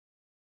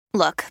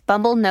Look,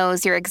 Bumble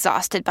knows you're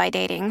exhausted by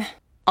dating.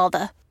 All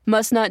the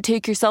must not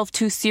take yourself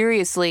too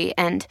seriously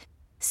and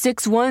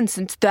 6'1"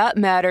 since that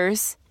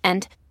matters.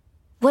 And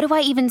what do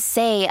I even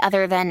say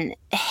other than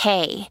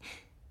hey?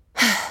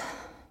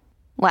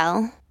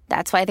 Well,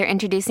 that's why they're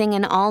introducing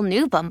an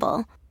all-new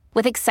Bumble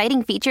with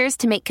exciting features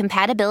to make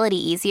compatibility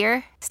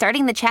easier,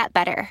 starting the chat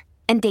better,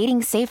 and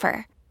dating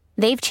safer.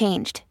 They've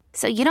changed,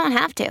 so you don't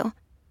have to.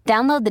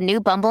 Download the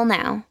new Bumble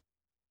now.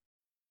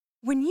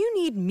 When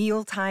you need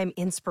mealtime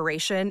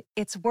inspiration,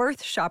 it's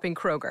worth shopping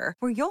Kroger,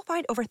 where you'll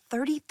find over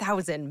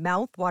 30,000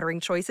 mouth-watering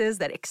choices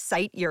that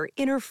excite your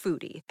inner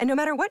foodie. And no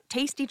matter what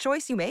tasty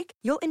choice you make,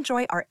 you'll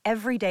enjoy our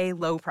everyday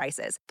low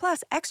prices,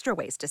 plus extra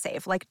ways to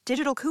save, like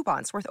digital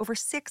coupons worth over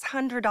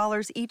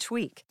 $600 each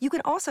week. You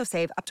can also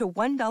save up to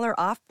 $1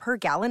 off per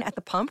gallon at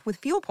the pump with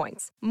fuel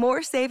points.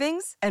 More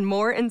savings and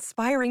more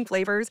inspiring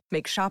flavors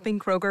make shopping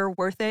Kroger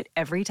worth it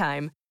every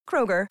time.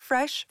 Kroger,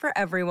 fresh for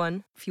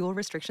everyone. Fuel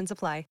restrictions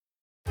apply.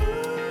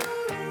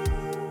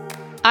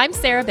 I'm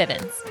Sarah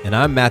Bivens. And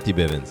I'm Matthew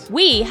Bivens.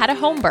 We had a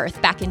home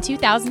birth back in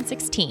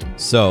 2016.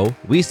 So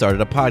we started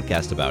a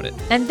podcast about it.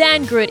 And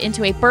then grew it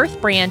into a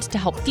birth brand to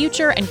help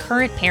future and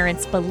current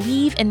parents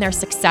believe in their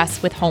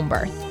success with home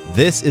birth.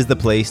 This is the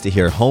place to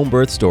hear home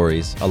birth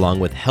stories, along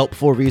with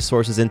helpful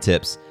resources and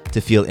tips to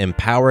feel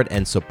empowered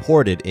and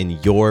supported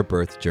in your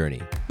birth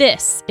journey.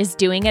 This is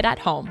Doing It at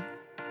Home.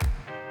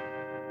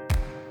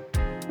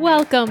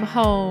 Welcome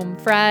home,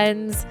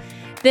 friends.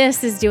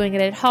 This is Doing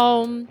It at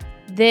Home.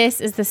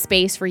 This is the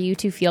space for you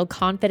to feel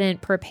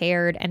confident,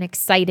 prepared, and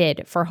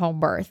excited for home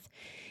birth.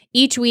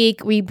 Each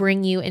week, we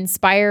bring you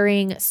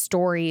inspiring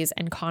stories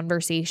and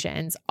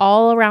conversations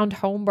all around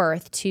home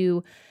birth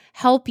to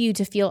help you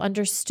to feel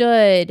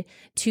understood,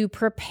 to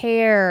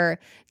prepare,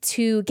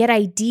 to get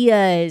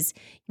ideas.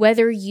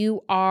 Whether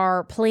you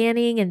are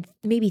planning and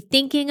maybe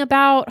thinking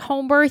about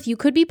home birth, you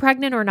could be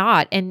pregnant or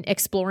not and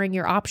exploring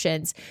your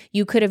options.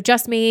 You could have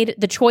just made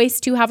the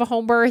choice to have a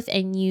home birth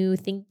and you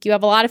think you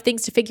have a lot of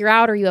things to figure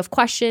out, or you have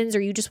questions,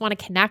 or you just want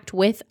to connect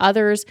with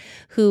others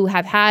who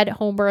have had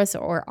home births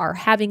or are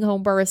having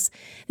home births.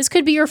 This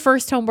could be your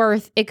first home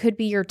birth. It could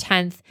be your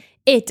 10th.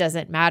 It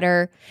doesn't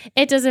matter.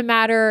 It doesn't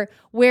matter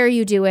where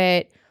you do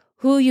it,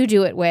 who you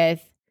do it with.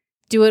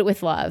 Do it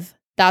with love.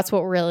 That's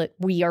what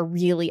we are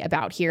really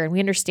about here. And we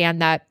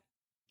understand that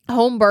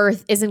home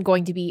birth isn't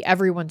going to be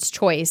everyone's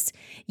choice.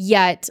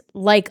 Yet,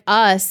 like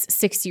us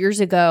 6 years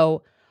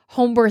ago,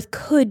 home birth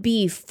could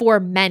be for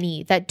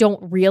many that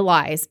don't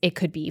realize it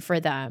could be for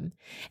them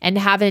and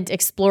haven't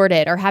explored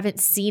it or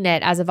haven't seen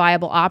it as a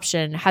viable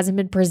option, hasn't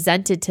been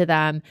presented to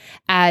them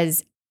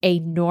as a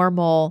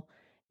normal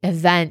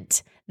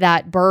event,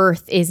 that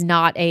birth is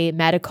not a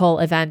medical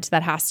event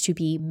that has to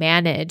be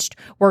managed.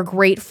 We're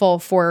grateful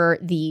for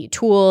the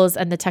tools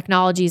and the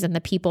technologies and the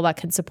people that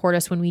can support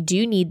us when we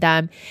do need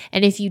them.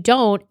 And if you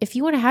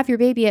want to have your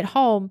baby at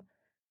home,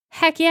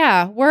 heck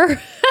yeah,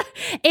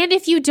 and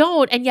if you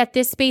don't, and yet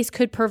this space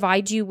could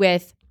provide you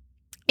with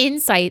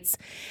insights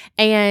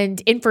and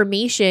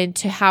information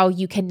to how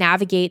you can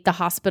navigate the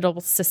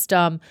hospital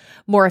system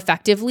more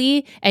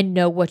effectively and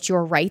know what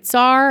your rights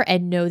are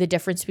and know the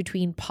difference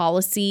between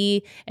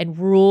policy and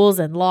rules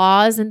and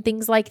laws and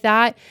things like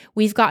that.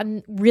 We've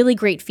gotten really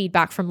great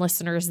feedback from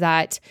listeners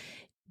that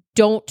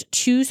don't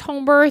choose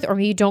home birth or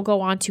maybe don't go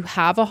on to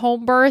have a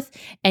home birth,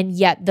 and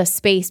yet the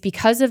space,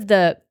 because of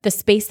the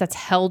space that's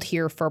held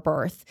here for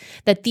birth,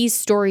 that these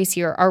stories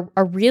here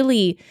are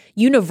really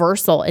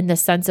universal in the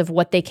sense of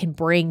what they can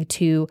bring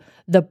to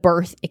the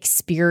birth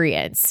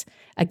experience,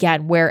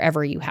 again,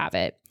 wherever you have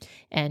it.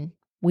 And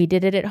we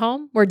did it at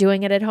home. We're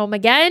doing it at home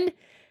again.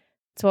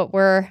 It's what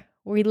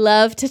we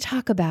love to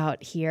talk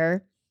about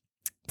here.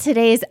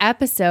 Today's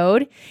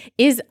episode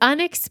is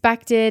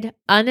Unexpected,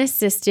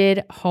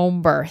 Unassisted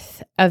Home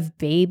Birth of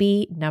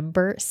Baby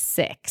number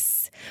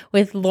 6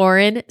 with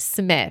Lauren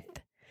Smith.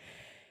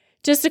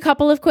 Just a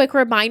couple of quick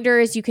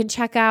reminders. You can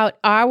check out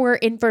our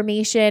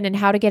information and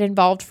how to get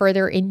involved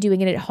further in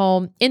doing it at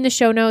home in the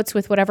show notes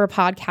with whatever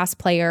podcast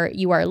player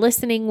you are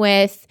listening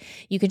with.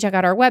 You can check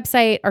out our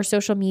website, our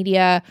social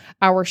media,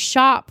 our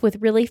shop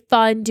with really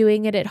fun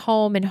doing it at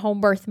home and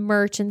home birth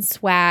merch and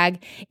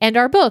swag. And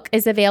our book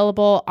is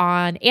available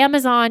on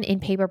Amazon in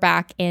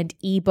paperback and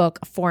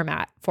ebook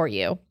format for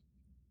you.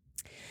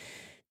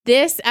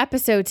 This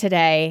episode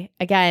today,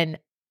 again,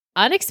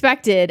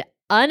 unexpected,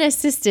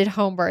 unassisted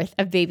home birth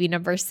of baby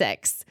number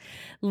 6.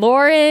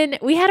 Lauren,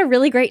 we had a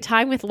really great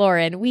time with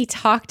Lauren. We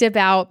talked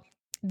about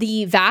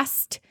the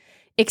vast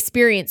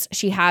experience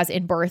she has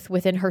in birth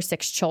within her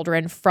 6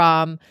 children,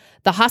 from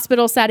the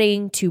hospital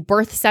setting to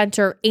birth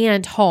center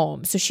and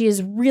home. So she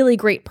has really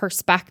great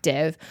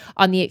perspective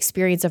on the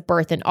experience of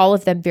birth, and all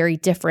of them very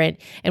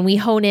different. And we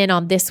hone in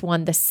on this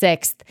one, the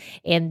 6th,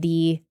 and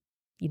the,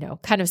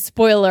 kind of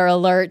spoiler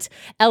alert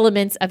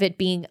elements of it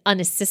being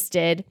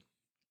unassisted.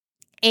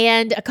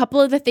 And a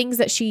couple of the things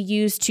that she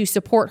used to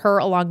support her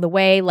along the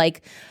way,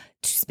 like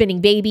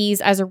spinning babies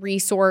as a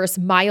resource,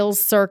 Miles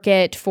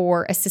Circuit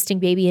for assisting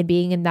baby and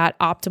being in that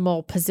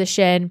optimal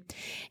position.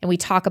 And we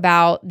talk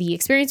about the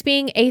experience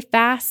being a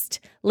fast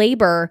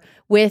labor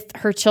with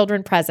her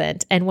children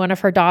present and one of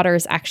her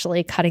daughters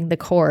actually cutting the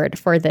cord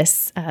for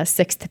this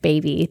sixth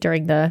baby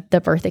during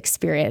the birth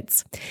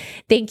experience.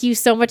 Thank you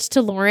so much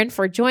to Lauren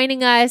for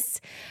joining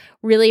us.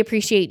 Really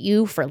appreciate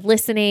you for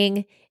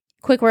listening.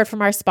 Quick word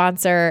from our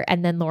sponsor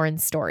and then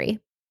Lauren's story.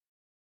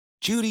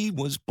 Judy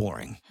was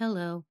boring.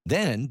 Hello.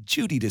 Then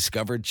Judy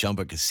discovered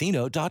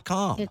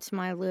ChumbaCasino.com. It's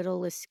my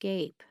little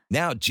escape.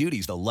 Now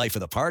Judy's the life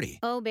of the party.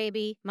 Oh,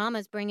 baby,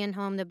 mama's bringing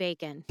home the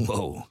bacon.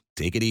 Whoa,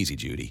 take it easy,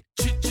 Judy.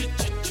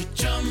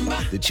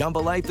 The Chumba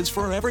life is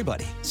for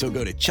everybody. So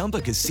go to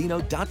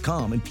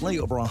ChumbaCasino.com and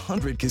play over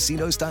 100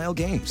 casino-style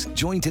games.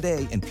 Join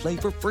today and play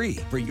for free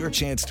for your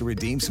chance to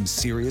redeem some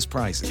serious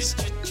prizes.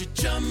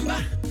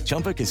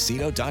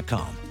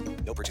 ChumbaCasino.com.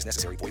 No purchase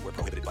necessary. Void where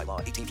prohibited by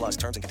law. 18+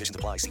 terms and conditions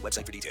apply. See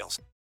website for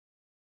details.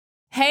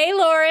 Hey,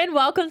 Lauren,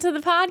 welcome to the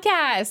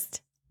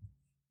podcast.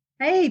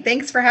 Hey,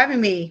 thanks for having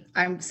me.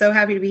 I'm so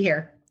happy to be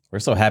here. We're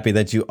so happy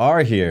that you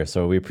are here.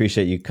 So we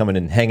appreciate you coming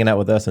and hanging out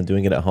with us and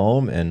doing it at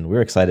home. And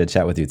we're excited to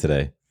chat with you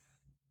today.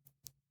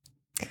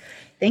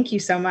 Thank you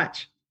so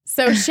much.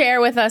 So share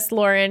with us,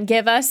 Lauren.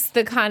 Give us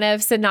the kind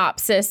of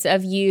synopsis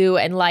of you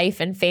and life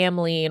and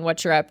family and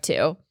what you're up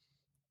to.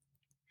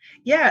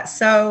 Yeah,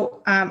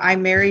 so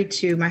I'm married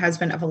to my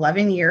husband of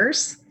 11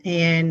 years,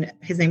 and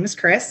his name is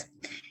Chris.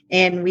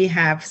 And we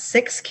have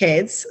 6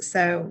 kids,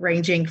 so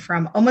ranging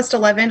from almost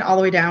 11 all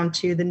the way down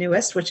to the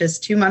newest, which is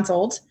 2 months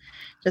old,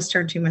 just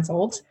turned 2 months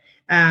old.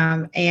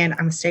 And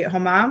I'm a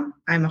stay-at-home mom.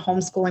 I'm a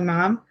homeschooling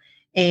mom.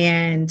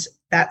 And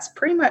that's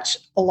pretty much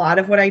a lot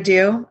of what I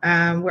do.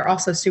 We're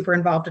also super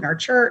involved in our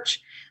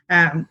church.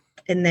 And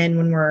then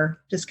when we're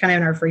just kind of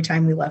in our free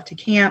time, we love to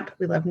camp.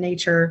 We love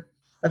nature,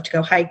 love to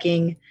go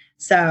hiking.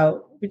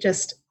 So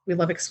we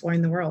love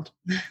exploring the world.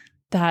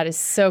 That is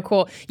so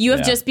cool. You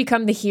have just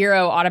become the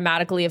hero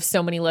automatically of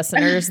so many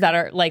listeners that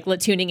are like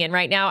tuning in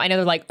right now. I know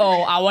they're like,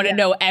 oh, I want to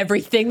know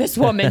everything this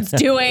woman's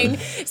doing,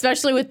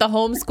 especially with the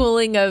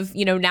homeschooling of,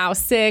 now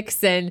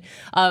 6 and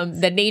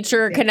the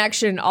nature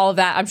connection, all of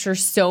that. I'm sure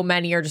so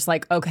many are just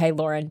like, okay,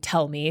 Lauren,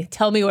 tell me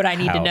what I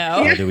need to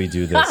know. How do we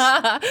do this?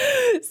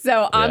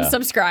 So I'm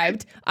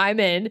subscribed. I'm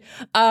in.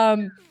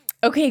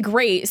 Okay,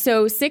 great.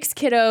 So 6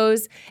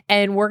 kiddos,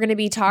 and we're going to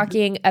be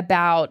talking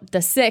about the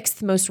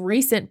 6th most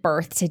recent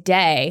birth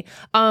today.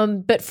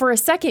 But for a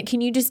second, can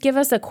you just give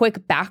us a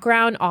quick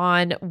background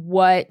on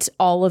what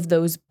all of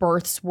those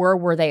births were?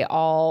 Were they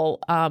all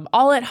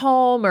at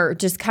home, or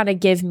just kind of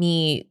give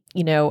me,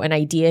 an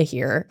idea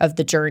here of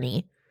the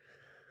journey?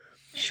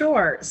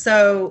 Sure.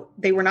 So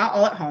they were not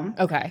all at home.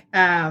 Okay.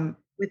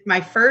 With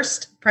my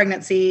first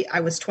pregnancy,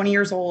 I was 20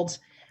 years old,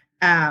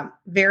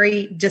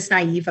 very just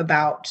naive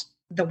about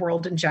the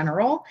world in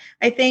general,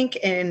 I think.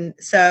 And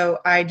so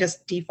I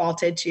just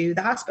defaulted to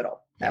the hospital.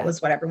 That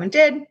was what everyone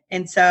did.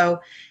 And so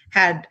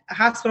had a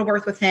hospital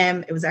birth with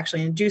him. It was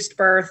actually an induced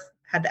birth,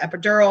 had the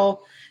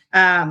epidural,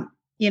 and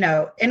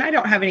I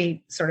don't have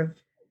any sort of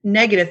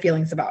negative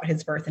feelings about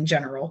his birth in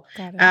general,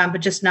 but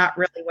just not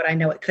really what I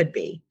know it could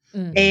be.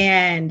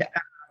 And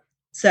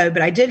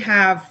but I did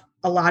have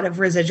a lot of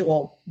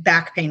residual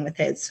back pain with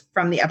his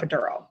from the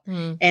epidural.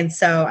 And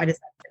so I decided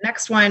the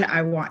next one,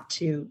 I want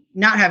to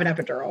not have an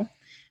epidural,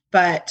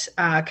 but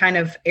kind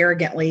of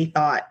arrogantly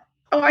thought,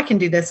 oh, I can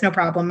do this. No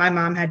problem. My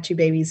mom had 2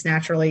 babies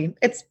naturally.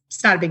 It's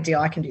not a big deal.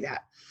 I can do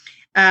that.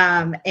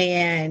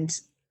 And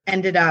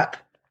ended up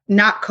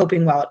not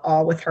coping well at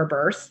all with her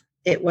birth.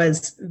 It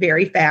was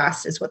very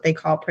fast, is what they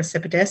call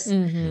precipitous.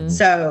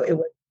 So it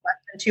was less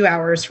than 2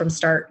 hours from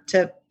start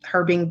to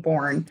her being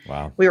born.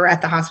 Wow. We were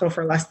at the hospital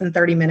for less than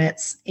 30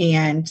 minutes,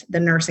 and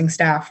the nursing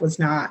staff was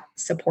not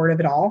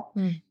supportive at all.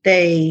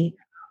 They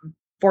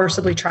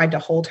forcibly tried to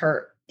hold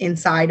her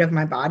inside of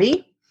my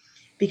body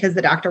because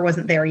the doctor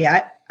wasn't there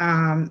yet.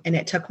 And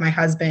it took my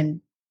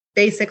husband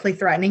basically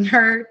threatening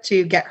her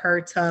to get her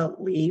to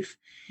leave.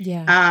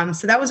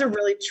 So that was a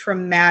really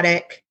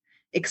traumatic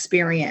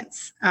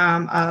experience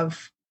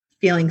of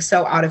feeling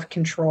so out of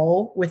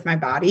control with my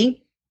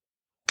body.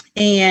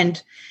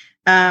 And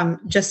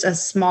just a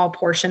small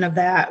portion of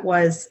that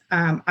was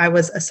I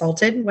was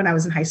assaulted when I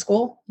was in high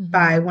school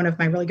by one of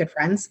my really good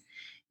friends.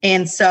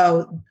 And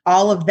so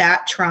all of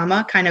that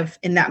trauma kind of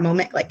in that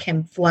moment, like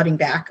came flooding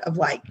back of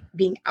like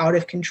being out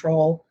of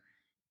control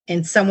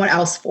and someone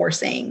else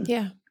forcing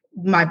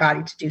my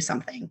body to do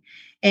something.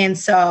 And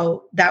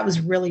so that was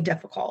really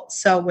difficult.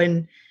 So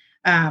when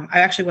I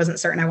actually wasn't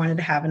certain I wanted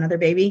to have another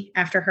baby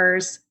after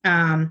hers,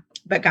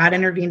 but God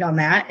intervened on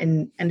that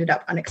and ended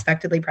up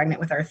unexpectedly pregnant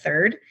with our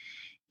 3rd.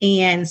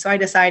 And so I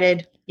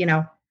decided,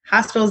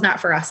 hospital is not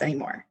for us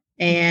anymore.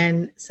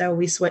 And so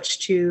we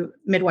switched to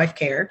midwife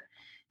care.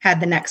 Had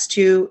the next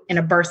 2 in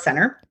a birth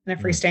center, in a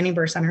freestanding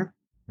birth center.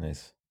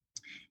 Nice.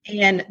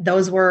 And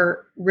those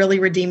were really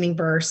redeeming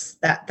births,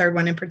 that 3rd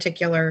one in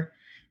particular.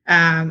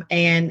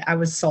 And I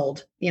was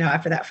sold,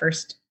 after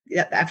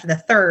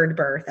the 3rd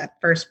birth, that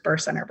first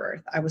birth center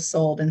birth, I was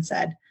sold and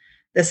said,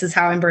 this is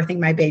how I'm birthing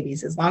my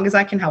babies. As long as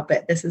I can help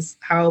it. This is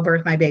how I'll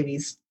birth my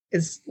babies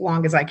as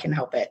long as I can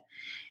help it.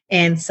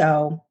 And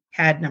so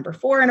had number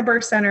 4 in a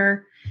birth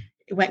center.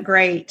 It went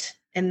great.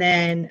 And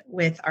then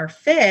with our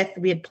 5th,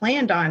 we had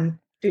planned on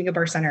doing a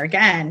birth center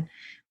again,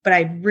 but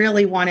I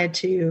really wanted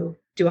to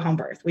do a home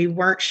birth. We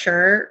weren't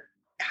sure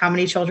how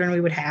many children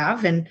we would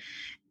have. And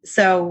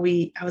so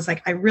I was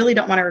like, I really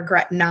don't want to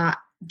regret not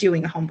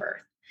doing a home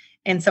birth.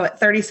 And so at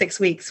 36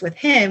 weeks with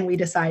him, we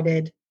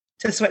decided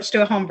to switch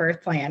to a home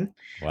birth plan,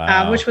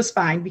 which was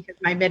fine because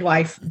my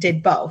midwife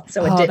did both.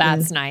 So it didn't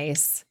that's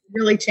nice.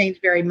 Really change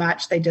very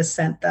much. They just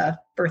sent the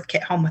birth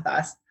kit home with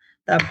us.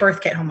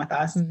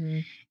 Mm-hmm.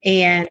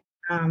 And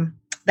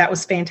that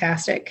was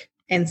fantastic.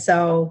 And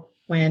so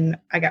when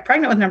I got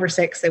pregnant with number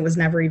 6, it was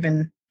never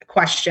even a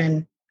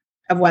question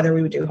of whether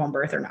we would do home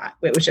birth or not.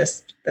 It was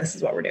just, this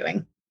is what we're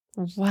doing.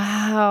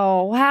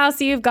 Wow.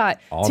 So you've got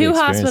all 2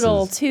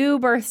 hospital, 2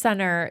 birth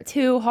center,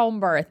 2 home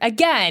birth.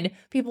 Again,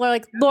 people are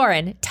like,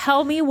 Lauren,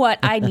 tell me what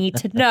I need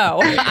to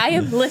know. I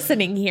am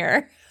listening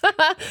here.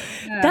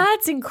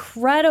 That's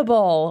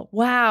incredible.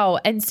 Wow.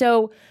 And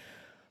so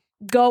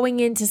going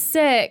into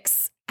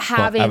 6, I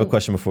have a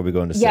question before we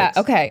go into 6. Yeah.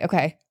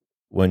 Okay.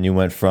 When you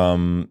went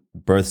from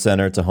birth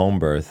center to home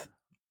birth,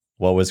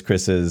 what was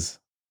Chris's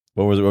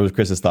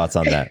thoughts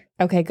on that?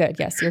 Okay, good.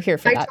 Yes, you're here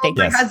for that. Thank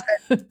you. My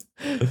husband,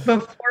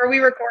 before we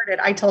recorded,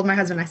 I told my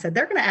husband, I said,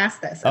 they're going to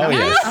ask this. I'm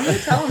going to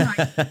tell him how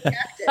I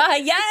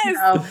reacted. Yes.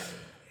 So,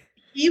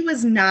 he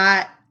was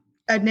not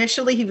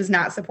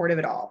supportive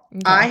at all.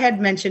 Okay. I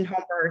had mentioned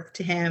home birth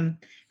to him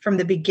from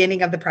the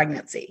beginning of the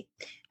pregnancy.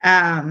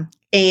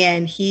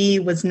 And he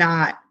was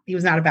not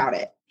about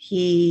it.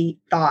 He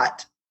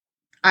thought,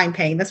 I'm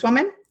paying this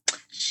woman.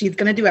 She's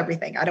going to do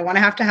everything. I don't want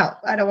to have to help.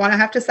 I don't want to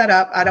have to set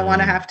up. I don't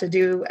want to have to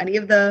do any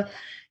of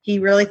he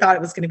really thought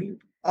it was going to be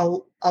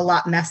a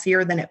lot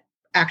messier than it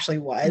actually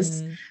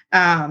was.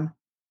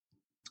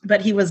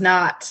 But he was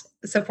not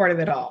supportive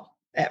at all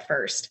at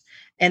first.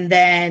 And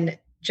then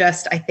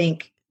I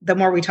think the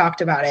more we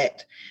talked about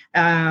it,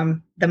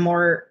 the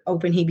more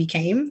open he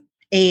became.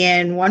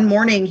 And one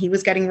morning he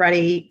was getting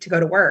ready to go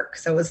to work.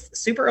 So it was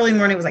super early in the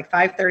morning. It was like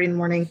 5:30 in the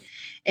morning.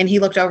 And he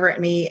looked over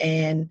at me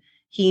and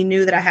he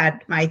knew that I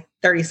had my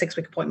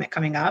 36-week appointment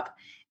coming up.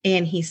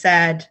 And he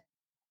said,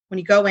 when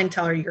you go in,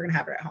 tell her you're going to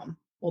have her at home.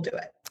 We'll do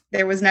it.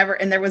 There was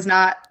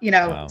not,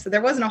 wow. So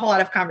there wasn't a whole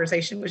lot of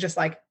conversation. It was just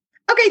like,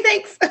 okay,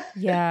 thanks.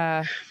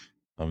 Yeah.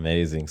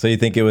 Amazing. So you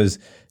think it was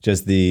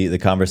just the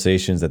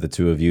conversations that the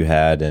two of you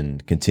had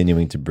and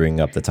continuing to bring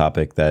up the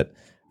topic that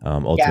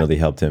ultimately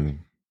helped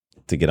him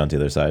to get onto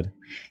the other side?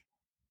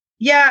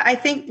 Yeah, I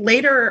think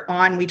later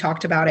on we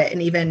talked about it.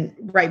 And even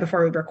right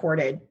before we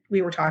recorded,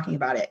 we were talking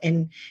about it.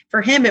 And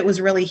for him, it was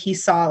really, he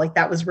saw like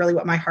that was really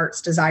what my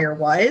heart's desire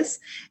was.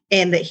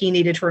 And that he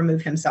needed to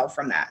remove himself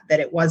from that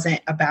it wasn't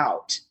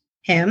about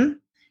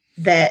him,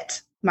 that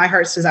my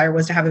heart's desire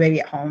was to have a baby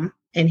at home.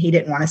 And he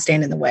didn't want to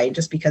stand in the way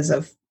just because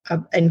of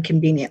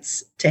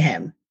inconvenience to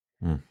him.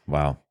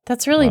 Wow.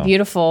 That's really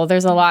beautiful.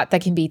 There's a lot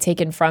that can be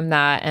taken from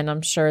that. And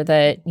I'm sure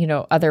that,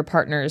 other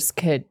partners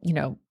could,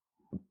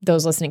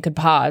 those listening could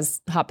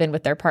hop in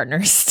with their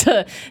partners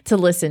to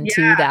listen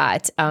to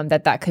that,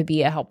 that could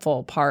be a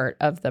helpful part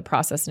of the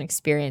process and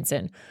experience.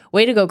 And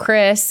way to go,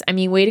 Chris. I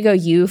mean, way to go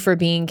you for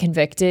being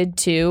convicted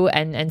too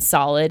and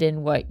solid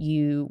in what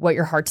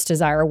your heart's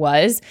desire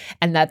was.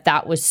 And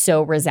that was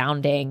so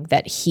resounding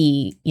that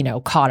he,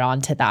 caught on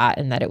to that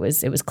and that it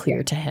was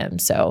clear to him.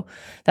 So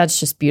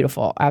that's just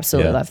beautiful.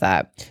 Absolutely love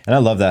that. And I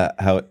love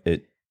that how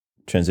it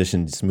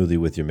transitioned smoothly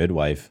with your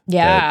midwife.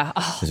 Yeah.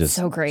 Oh, just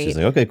so great. She's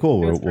like, okay, cool.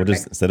 We'll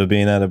just, instead of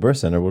being at a birth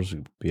center, we'll just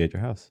be at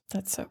your house.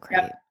 That's so great.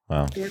 Yep.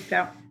 Wow. It worked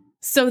out.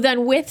 So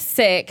then with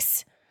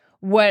 6,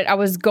 what I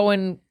was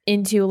going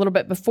into a little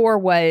bit before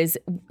was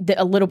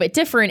a little bit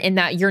different in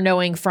that you're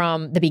knowing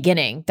from the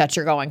beginning that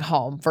you're going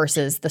home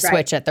versus the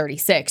switch at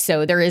 36.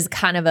 So there is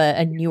kind of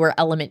a newer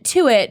element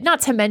to it,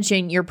 not to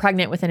mention you're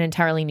pregnant with an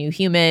entirely new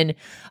human.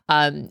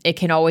 It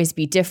can always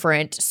be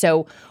different.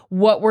 So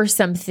what were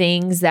some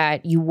things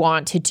that you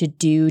wanted to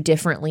do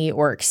differently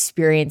or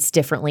experience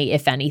differently,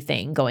 if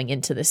anything, going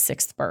into the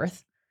 6th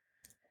birth?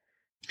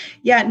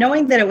 Yeah,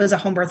 knowing that it was a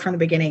home birth from the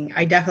beginning,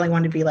 I definitely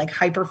wanted to be like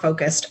hyper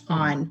focused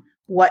on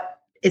what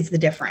is the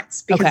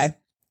difference, because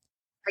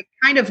I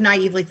kind of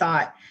naively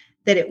thought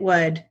that it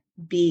would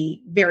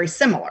be very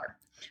similar.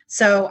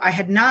 So I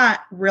had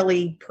not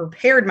really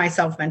prepared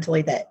myself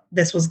mentally that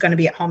this was going to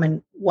be at home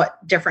and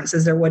what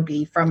differences there would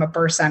be from a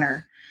birth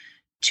center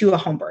to a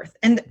home birth.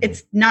 And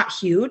it's not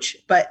huge,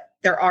 but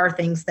there are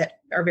things that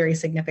are very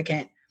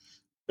significant.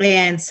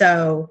 And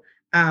so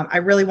I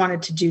really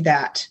wanted to do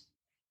that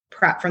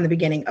prep from the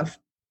beginning of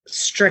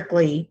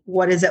strictly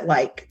what is it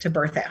like to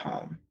birth at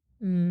home.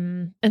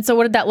 And so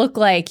what did that look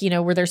like?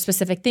 Were there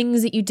specific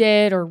things that you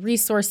did or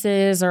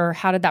resources, or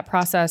how did that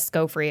process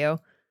go for you?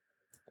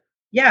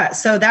 Yeah.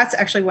 So that's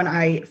actually when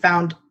I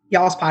found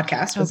y'all's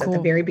podcast. Was at the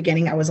very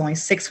beginning. I was only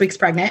 6 weeks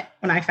pregnant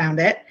when I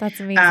found it. That's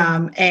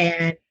amazing.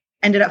 And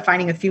ended up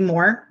finding a few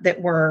more that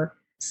were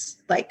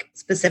like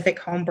specific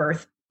home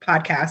birth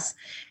podcasts,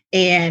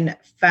 and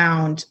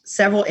found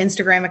several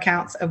Instagram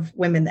accounts of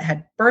women that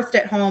had birthed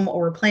at home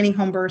or were planning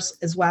home births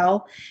as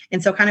well.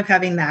 And so kind of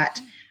having that,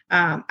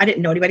 I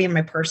didn't know anybody in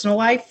my personal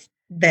life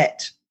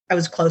that I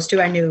was close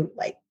to. I knew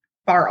like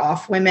far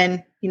off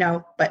women, you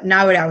know, but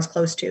nobody I was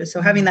close to. So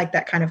having like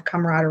that kind of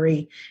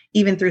camaraderie,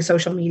 even through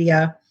social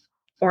media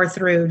or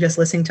through just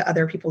listening to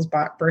other people's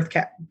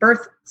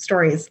birth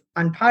stories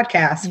on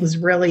podcasts was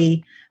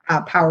really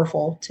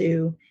powerful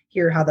to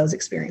hear how those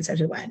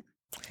experiences went.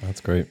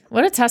 That's great.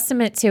 What a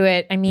testament to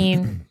it. I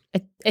mean,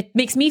 it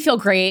makes me feel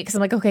great because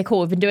I'm like, okay, cool.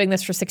 We've been doing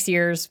this for 6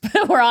 years.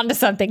 We're on to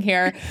something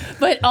here.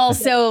 But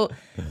also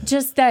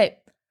just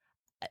that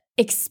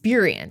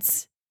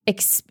experiential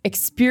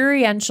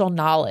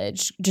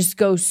knowledge just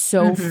goes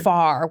so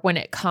far when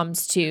it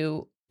comes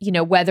to, you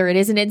know, whether it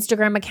is an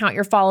Instagram account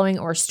you're following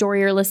or a story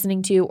you're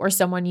listening to, or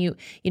someone you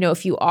know,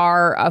 if you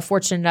are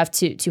fortunate enough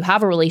to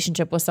have a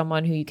relationship with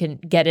someone who you can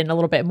get in a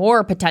little bit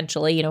more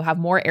potentially, you know, have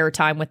more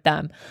airtime with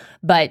them.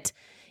 But,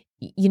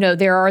 you know,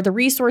 there are the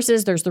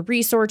resources, there's the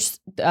research,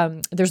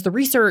 there's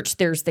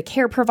the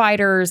care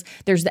providers,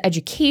 there's the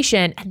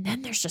education, and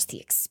then there's just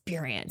the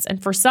experience.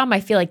 And for some, I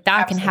feel like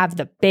that can have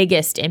the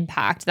biggest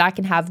impact. That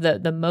can have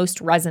the most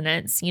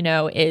resonance, you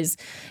know, is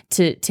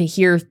to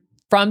hear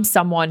from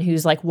someone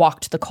who's like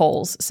walked the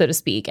coals, so to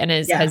speak, and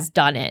has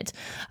done it.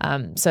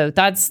 So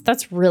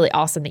that's really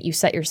awesome that you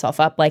set yourself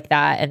up like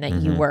that, and that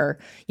you were,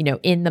 you know,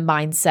 in the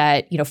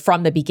mindset, you know,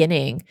 from the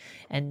beginning.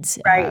 And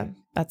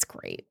that's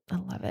great. I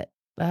love it.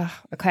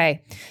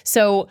 Okay.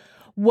 So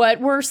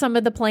what were some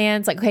of the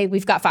plans? Like, okay,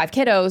 we've got 5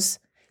 kiddos.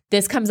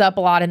 This comes up a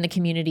lot in the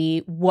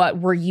community. What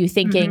were you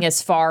thinking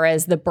as far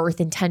as the birth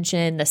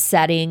intention, the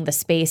setting, the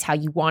space, how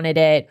you wanted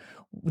it?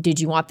 Did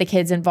you want the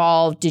kids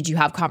involved? Did you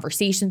have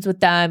conversations with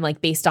them,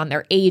 like based on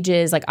their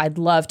ages? Like, I'd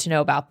love to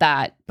know about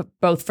that,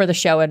 both for the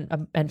show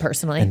and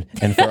personally.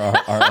 And for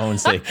our own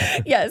sake.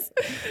 Yes.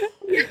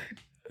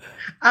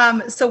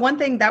 So one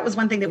thing that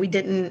we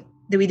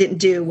didn't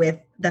do with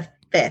the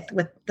 5th,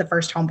 with the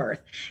first home birth,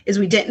 is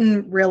we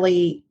didn't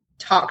really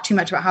talk too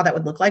much about how that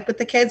would look like with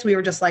the kids. We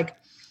were just like,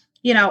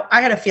 you know, I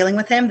had a feeling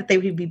with him that they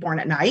would be born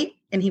at night,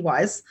 and he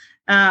was.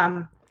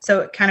 So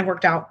it kind of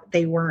worked out.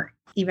 They weren't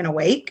even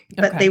awake,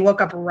 but they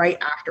woke up right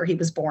after he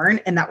was born,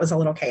 and that was a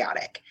little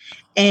chaotic.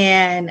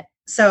 And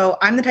so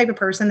I'm the type of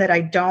person that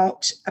I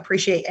don't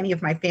appreciate any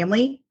of my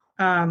family,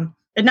 and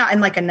not in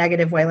like a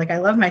negative way. Like, I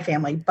love my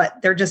family,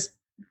 but they're just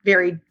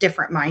very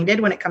different minded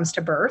when it comes to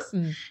birth.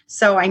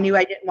 So I knew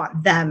I didn't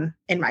want them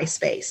in my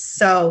space.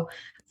 So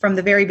from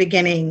the very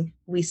beginning,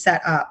 we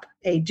set up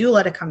a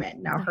doula to come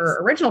in. Now, her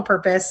original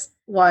purpose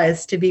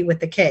was to be with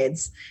the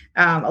kids.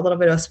 A little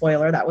bit of a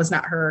spoiler, that was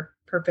not her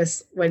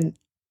purpose when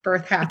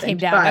birth happened. It came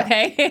down. But,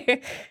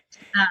 okay.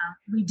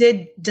 We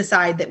did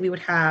decide that we would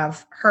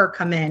have her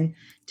come in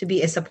to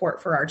be a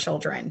support for our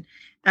children.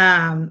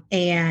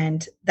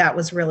 And that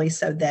was really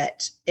so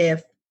that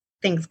if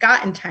things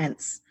got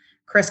intense,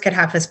 Chris could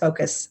have his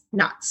focus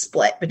not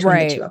split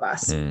between the two of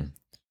us.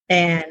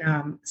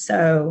 And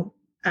so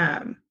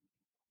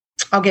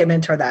I'll get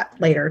into that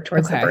later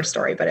towards the birth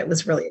story, but it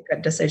was really a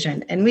good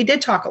decision. And we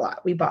did talk a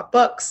lot. We bought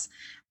books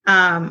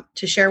to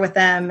share with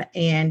them,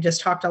 and just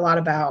talked a lot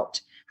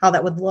about how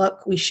that would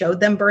look. We showed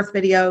them birth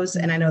videos.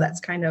 And I know that's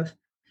kind of,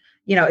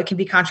 you know, it can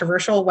be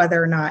controversial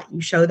whether or not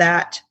you show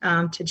that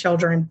to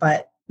children,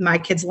 but my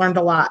kids learned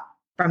a lot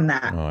from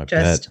that.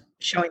 Just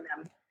showing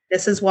them,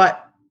 this is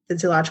what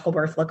physiological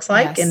birth looks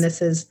like. And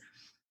this is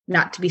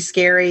not to be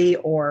scary,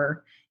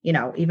 or, you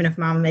know, even if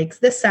mom makes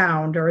this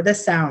sound or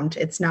this sound,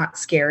 it's not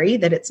scary,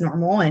 that it's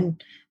normal.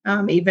 And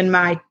even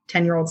my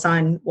 10-year-old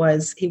son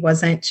he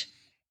wasn't,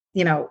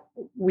 you know,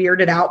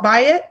 weirded out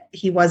by it.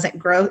 He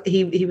wasn't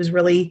he was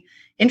really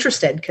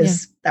interested,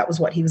 because that was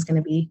what he was going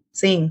to be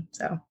seeing.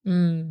 So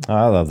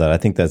I love that. I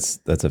think that's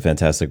a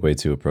fantastic way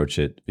to approach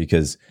it,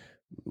 because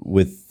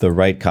with the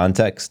right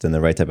context and the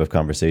right type of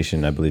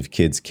conversation, I believe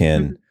kids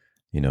can,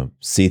 you know,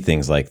 see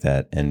things like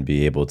that and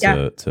be able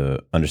to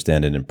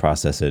understand it and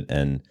process it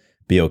and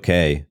be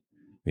okay,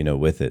 you know,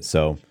 with it.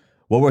 So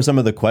what were some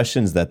of the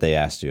questions that they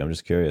asked you? I'm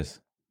just curious.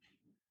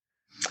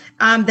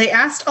 They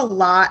asked a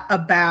lot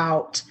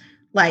about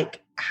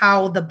like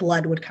how the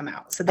blood would come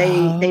out. So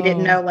they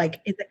didn't know,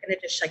 like, is it going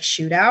to just like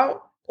shoot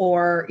out,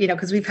 or, you know,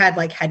 cause we've had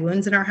like head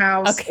wounds in our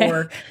house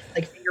or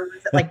like finger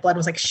wounds that like blood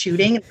was like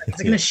shooting. Is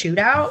it going to shoot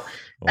out?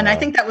 Wow. And I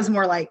think that was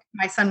more like,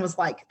 my son was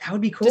like, that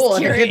would be cool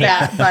if it did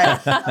that.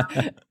 But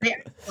they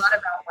asked a lot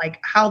about like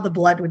how the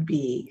blood would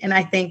be. And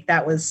I think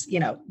that was, you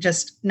know,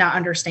 just not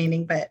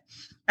understanding, but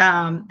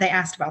they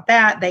asked about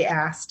that. They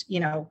asked, you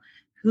know,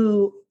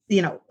 who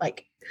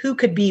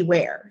could be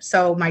where.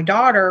 So my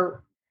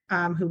daughter,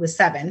 who was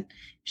 7,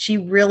 she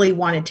really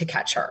wanted to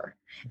catch her.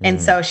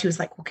 And so she was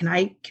like, well, can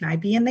I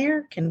be in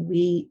there? Can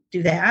we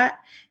do that?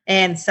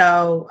 And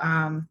so,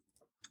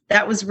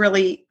 that was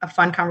really a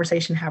fun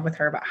conversation to have with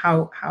her about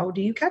how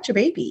do you catch a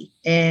baby?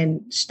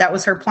 And that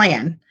was her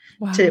plan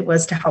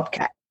was to help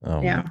catch.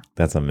 Oh, yeah.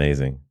 That's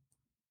amazing.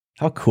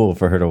 How cool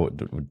for her to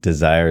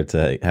desire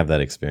to have that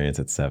experience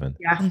at 7.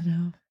 Yeah. I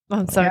know.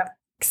 I'm so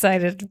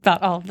excited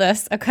about all of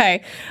this.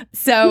 Okay.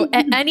 So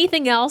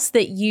anything else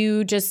that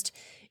you just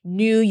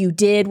knew you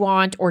did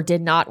want or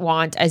did not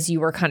want as you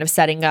were kind of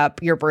setting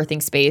up your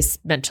birthing space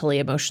mentally,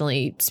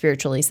 emotionally,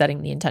 spiritually,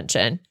 setting the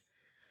intention?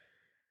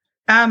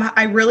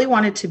 I really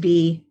wanted to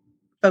be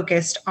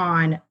focused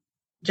on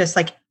just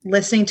like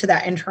listening to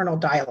that internal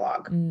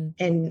dialogue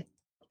and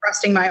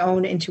trusting my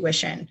own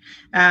intuition.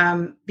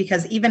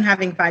 Because even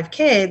having 5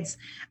 kids,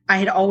 I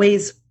had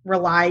always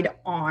relied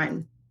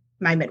on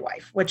my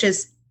midwife, which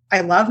is,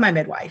 I love my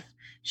midwife.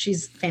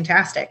 She's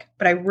fantastic,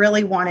 but I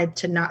really wanted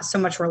to not so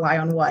much rely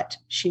on what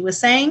she was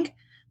saying,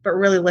 but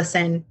really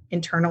listen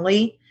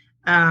internally.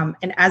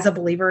 And as a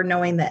believer,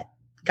 knowing that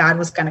God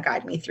was going to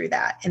guide me through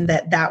that, and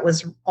that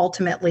was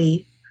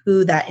ultimately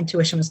who that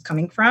intuition was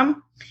coming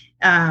from,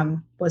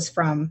 was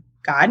from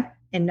God,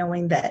 and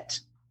knowing that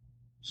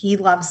he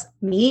loves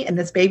me and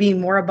this baby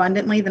more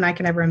abundantly than I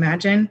can ever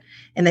imagine,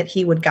 and that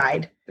he would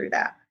guide through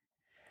that.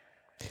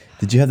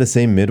 Did you have the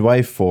same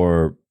midwife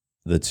for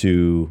the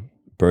 2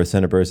 birth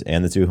center births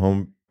and the 2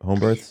 home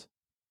births?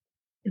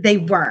 They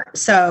weren't.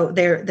 So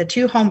the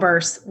 2 home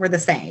births were the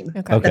same,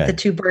 Okay. but the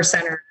 2 birth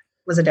center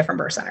was a different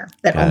birth center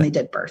that only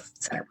did birth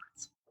center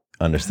births.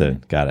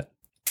 Understood. Got it.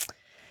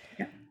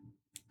 Yeah.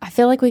 I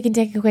feel like we can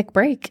take a quick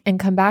break and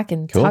come back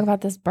and Cool. talk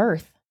about this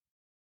birth.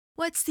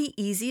 What's the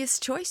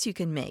easiest choice you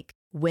can make?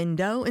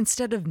 Window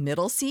instead of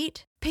middle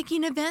seat?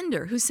 Picking a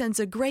vendor who sends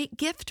a great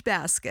gift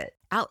basket?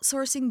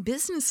 Outsourcing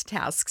business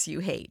tasks you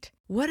hate?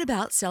 What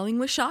about selling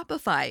with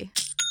Shopify?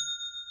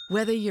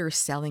 Whether you're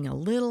selling a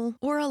little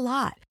or a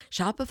lot,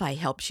 Shopify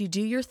helps you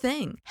do your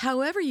thing,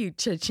 however you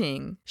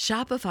cha-ching.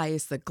 Shopify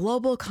is the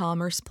global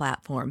commerce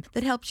platform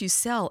that helps you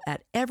sell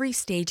at every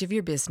stage of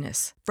your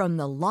business. From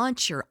the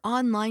launch your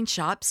online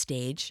shop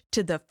stage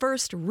to the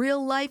first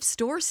real-life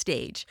store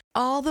stage,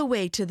 all the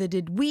way to the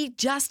did we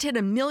just hit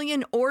 1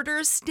 million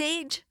orders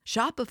stage.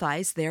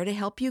 Shopify's there to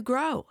help you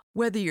grow.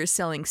 Whether you're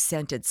selling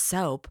scented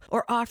soap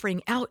or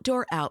offering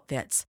outdoor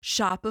outfits,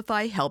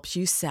 Shopify helps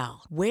you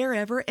sell.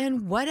 Wherever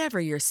and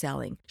whatever you're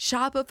selling,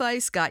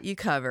 Shopify's got you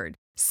covered.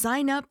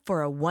 Sign up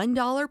for a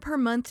 $1 per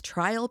month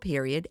trial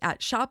period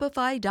at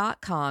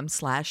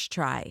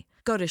shopify.com/try.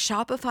 Go to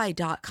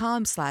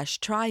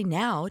shopify.com/try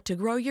now to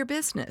grow your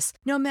business,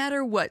 no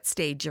matter what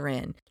stage you're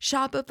in.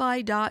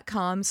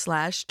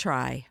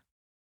 Shopify.com/try.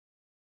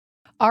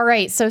 All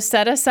right. So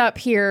set us up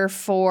here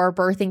for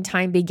birthing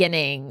time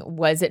beginning.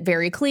 Was it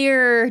very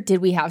clear? Did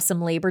we have some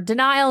labor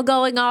denial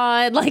going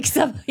on? Like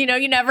some, you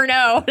never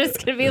know what it's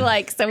going to be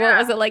like. So what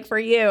was it like for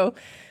you?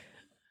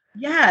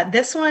 Yeah,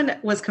 this one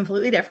was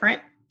completely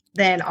different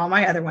than all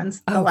my other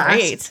ones. The last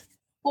great.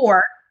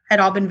 4 had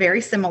all been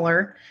very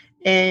similar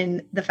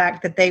in the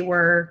fact that they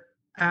were,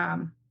 as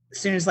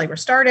soon as labor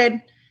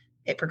started,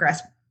 it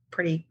progressed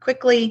pretty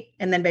quickly,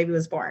 and then baby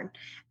was born.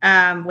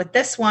 With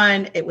this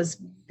one, it was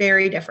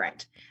very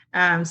different.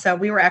 So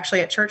we were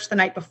actually at church the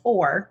night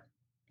before,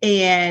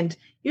 and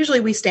usually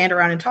we stand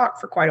around and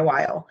talk for quite a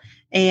while.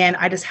 And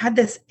I just had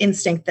this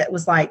instinct that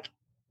was like,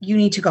 you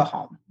need to go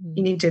home.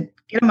 You need to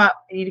get them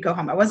up. You need to go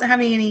home. I wasn't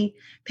having any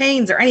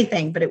pains or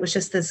anything, but it was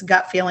just this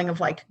gut feeling of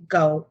like,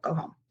 go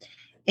home.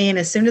 And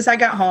as soon as I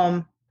got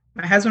home,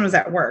 my husband was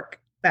at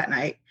work that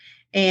night.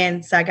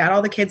 And so I got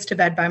all the kids to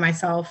bed by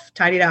myself,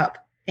 tidied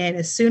up. And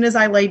as soon as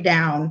I laid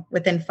down,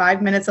 within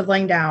 5 minutes of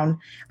laying down,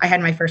 I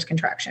had my first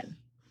contraction.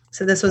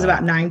 So this was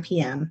about 9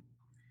 p.m.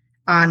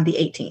 on the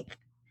 18th.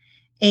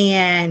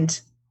 And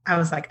I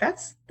was like,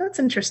 that's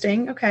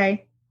interesting.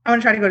 Okay. I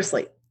want to try to go to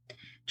sleep.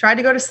 Tried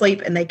to go to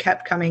sleep, and they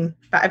kept coming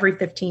about every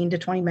 15 to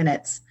 20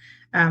 minutes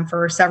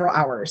for several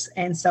hours.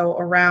 And so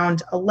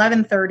around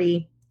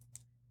 11:30,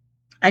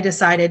 I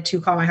decided to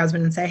call my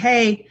husband and say,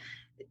 hey,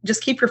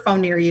 just keep your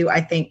phone near you.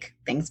 I think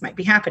things might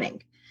be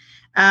happening.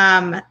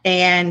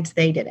 And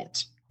they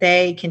didn't.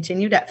 They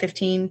continued at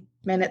 15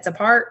 minutes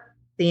apart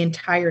the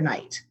entire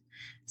night.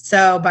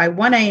 So by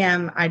 1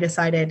 a.m., I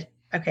decided,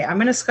 okay, I'm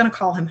just going to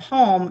call him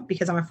home,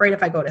 because I'm afraid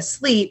if I go to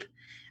sleep,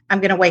 I'm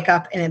going to wake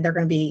up and they're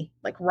going to be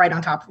like right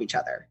on top of each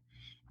other.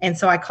 And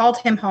so I called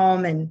him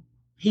home, and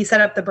he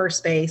set up the birth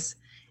space,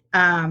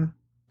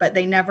 but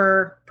they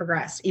never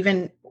progressed.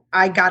 Even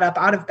I got up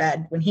out of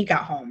bed when he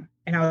got home,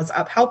 and I was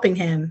up helping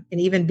him,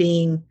 and even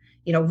being,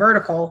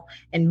 vertical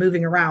and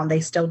moving around,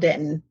 they still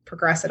didn't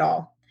progress at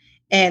all.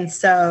 And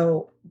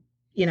so,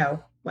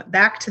 went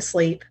back to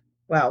sleep.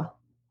 Well,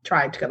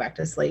 tried to go back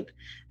to sleep.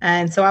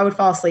 And so I would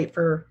fall asleep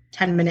for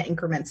 10-minute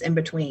increments in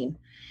between.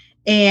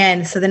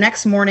 And so the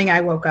next morning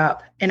I woke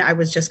up, and I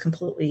was just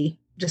completely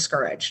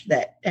discouraged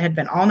that it had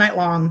been all night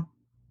long.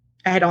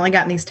 I had only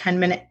gotten these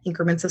 10-minute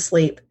increments of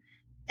sleep,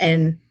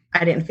 and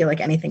I didn't feel like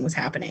anything was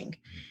happening.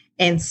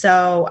 And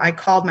so I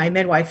called my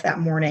midwife that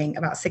morning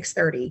about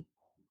 6:30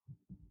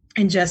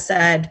 and just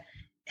said,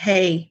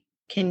 hey,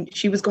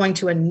 she was going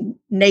to a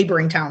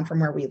neighboring town from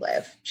where we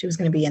live. She was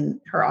going to be in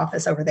her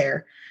office over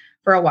there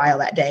for a while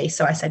that day.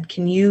 So I said,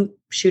 can you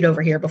shoot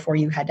over here before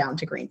you head down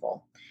to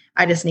Greenville?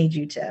 I just need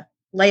you to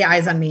lay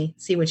eyes on me,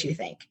 see what you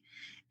think.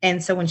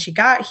 And so when she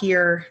got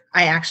here,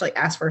 I actually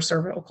asked for a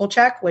cervical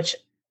check, which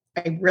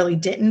I really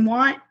didn't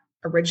want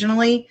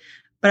originally,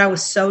 but I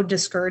was so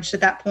discouraged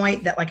at that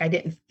point that I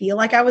didn't feel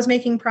like I was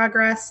making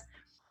progress,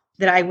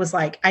 that I was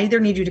like, I either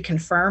need you to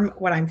confirm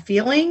what I'm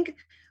feeling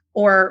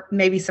or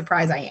maybe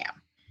surprise I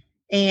am.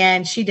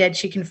 And she did.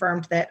 She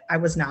confirmed that I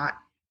was not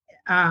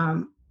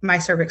my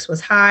cervix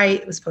was high.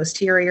 It was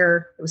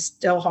posterior. It was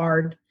still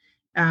hard.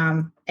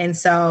 And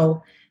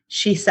so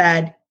she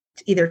said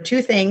either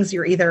two things: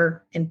 you're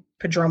either in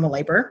prodromal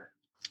labor,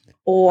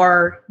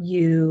 or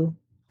you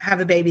have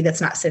a baby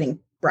that's not sitting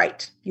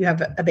right. You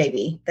have a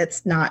baby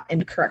that's not in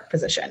the correct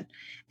position.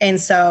 And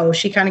so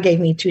she kind of gave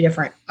me two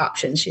different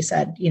options. She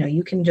said,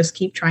 you can just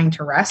keep trying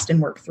to rest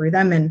and work through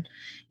them. And,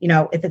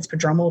 if it's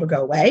prodromal, to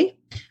go away,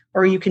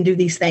 or you can do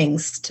these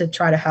things to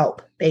try to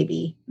help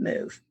baby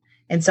move.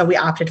 And so we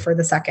opted for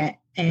the second.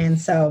 And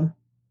so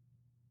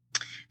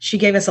she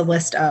gave us a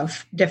list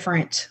of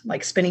different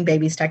like spinning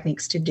babies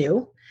techniques to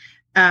do.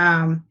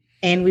 And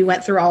we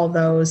went through all of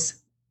those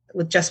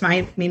with just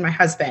me and my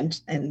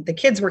husband, and the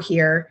kids were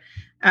here.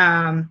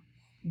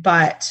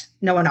 But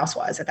no one else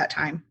was at that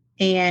time.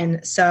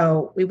 And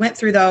so we went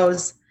through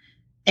those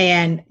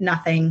and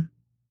nothing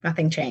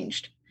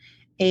changed.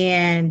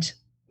 And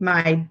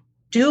my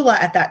doula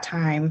at that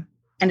time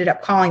ended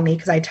up calling me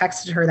because I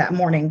texted her that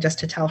morning just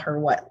to tell her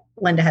what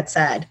Linda had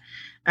said.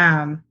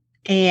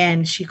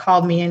 And she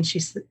called me and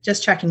she's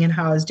just checking in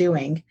how I was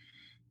doing.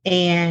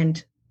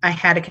 And I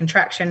had a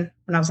contraction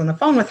when I was on the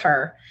phone with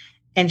her,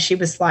 and she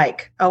was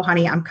like, "Oh,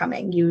 honey, I'm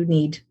coming. You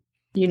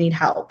need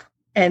help."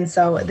 And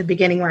so at the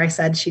beginning where I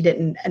said she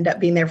didn't end up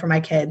being there for my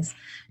kids,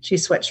 she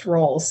switched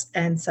roles.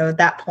 And so at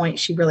that point,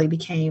 she really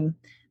became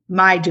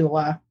my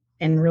doula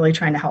and really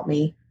trying to help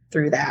me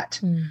through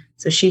that.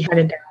 So she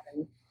headed down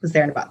and was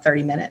there in about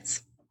 30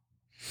 minutes.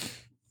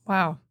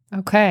 Wow.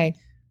 Okay.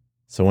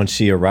 So when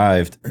she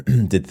arrived,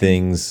 did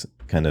things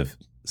kind of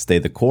stay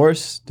the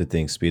course? Did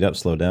things speed up,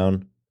 slow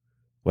down?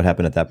 What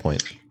happened at that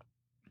point?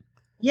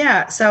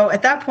 Yeah. So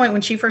at that point,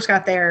 when she first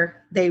got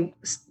there, they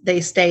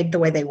stayed the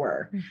way they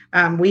were.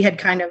 I had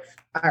kind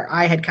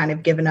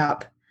of given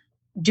up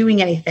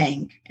doing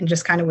anything and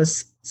just kind of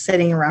was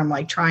sitting around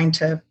like trying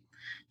to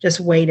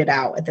just wait it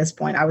out at this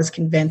point. I was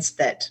convinced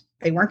that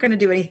they weren't going to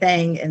do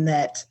anything and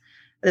that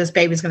this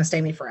baby's going to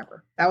stay me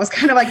forever. That was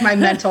kind of like my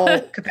mental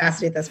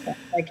capacity at this point.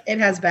 Like, it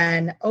has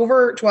been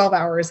over 12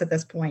 hours at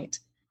this point.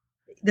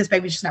 This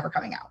baby's just never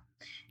coming out.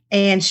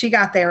 And she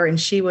got there and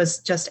she was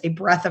just a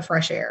breath of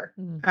fresh air.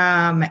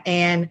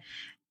 And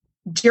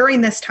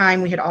during this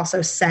time, we had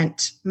also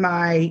sent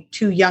my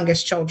two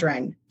youngest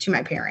children to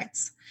my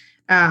parents.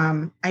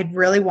 I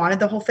really wanted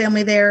the whole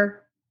family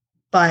there,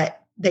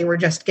 but they were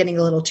just getting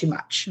a little too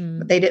much.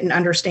 They didn't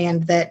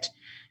understand that,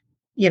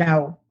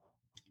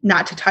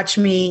 not to touch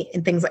me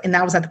and things like, and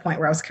that was at the point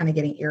where I was kind of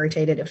getting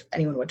irritated if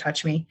anyone would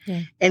touch me.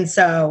 And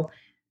so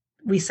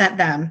we sent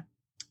them.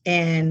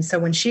 And so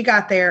when she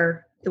got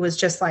there, it was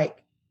just like,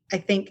 I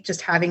think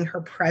just having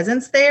her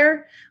presence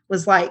there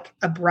was like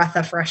a breath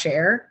of fresh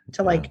air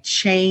to like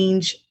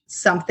change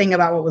something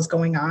about what was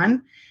going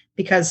on.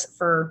 Because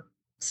for,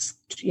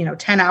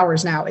 10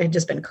 hours now, it had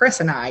just been Chris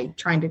and I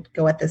trying to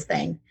go at this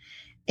thing.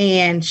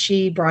 And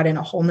she brought in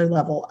a whole new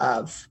level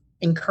of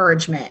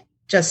encouragement,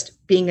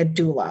 just being a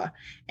doula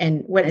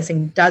and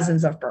witnessing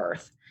dozens of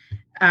births.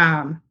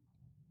 And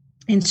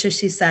so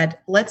she said,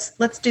 let's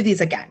do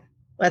these again.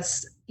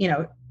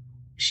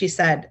 She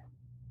said,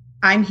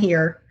 I'm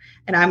here.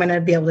 And I'm going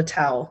to be able to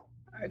tell,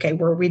 okay,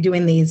 were we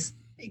doing these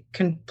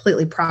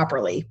completely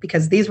properly?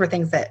 Because these were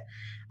things that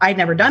I'd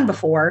never done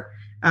before.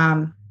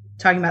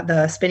 Talking about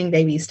the spinning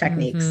babies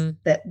techniques,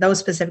 that those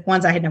specific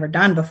ones I had never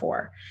done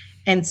before.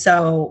 And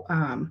so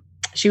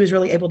she was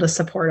really able to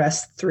support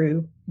us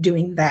through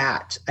doing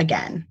that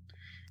again.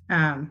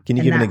 Can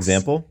you give an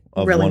example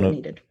of really one of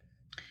needed?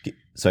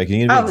 Sorry, can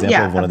you give an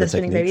example of one of the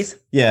spinning techniques?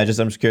 Babies? Yeah, I'm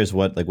just curious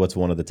what's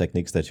one of the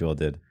techniques that you all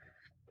did?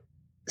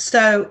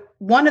 So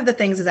one of the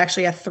things is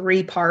actually a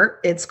 3-part.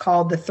 It's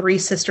called the 3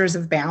 Sisters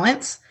of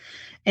Balance.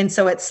 And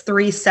so it's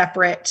 3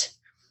 separate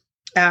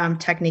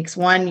techniques.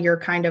 One, you're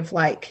kind of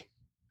like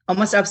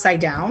almost upside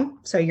down.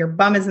 So your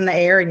bum is in the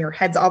air and your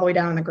head's all the way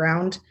down on the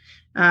ground.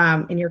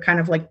 And you're kind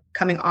of like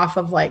coming off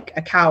of like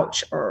a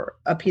couch or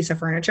a piece of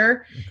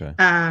furniture.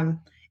 Okay.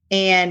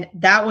 And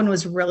that one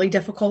was really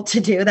difficult to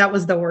do. That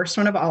was the worst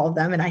one of all of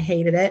them. And I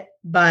hated it.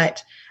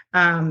 But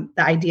the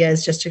idea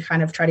is just to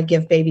kind of try to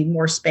give baby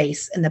more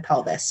space in the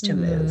pelvis to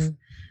move.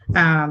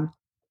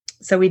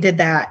 So we did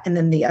that. And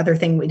then the other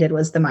thing we did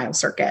was the mile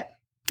circuit.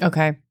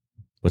 Okay.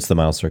 What's the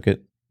mile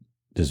circuit?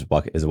 Is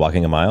it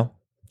walking a mile?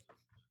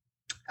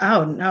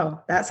 Oh,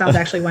 no, that sounds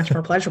actually much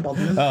more pleasurable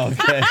than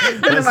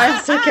the mile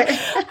circuit.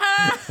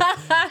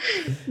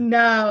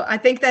 No, I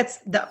think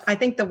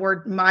the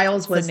word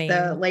miles was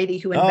the lady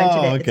who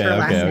invented it. It's her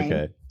last name.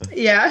 Okay.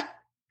 Yeah.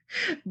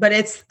 But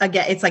it's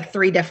like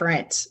 3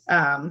 different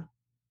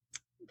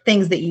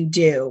things that you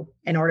do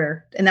in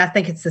order. And I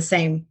think it's the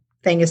same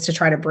thing as to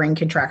try to bring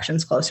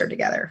contractions closer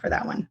together for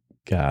that one.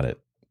 Got it.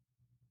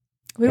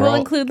 We will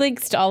include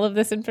links to all of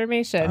this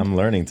information. I'm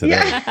learning today.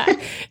 Yeah.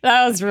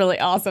 That was really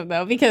awesome,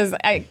 though, because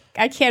I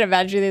can't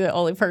imagine you're the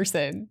only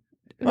person.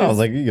 I was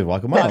like, you could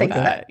walk a mile.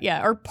 That.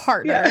 Yeah, or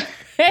partner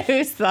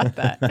who's thought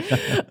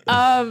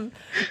that.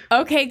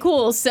 Okay,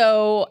 cool.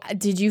 So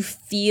could you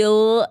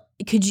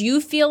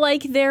feel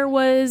like there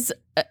was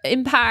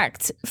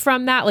impact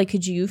from that? Like,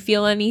 could you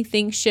feel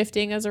anything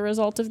shifting as a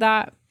result of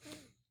that?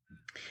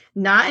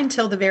 Not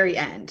until the very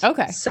end.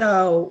 Okay.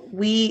 So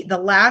the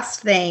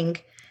last thing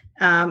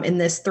in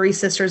this Three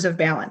Sisters of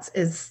Balance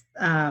is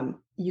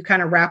you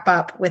kind of wrap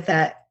up with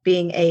that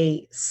being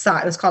it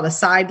was called a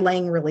side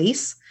laying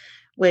release,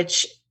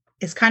 which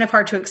is kind of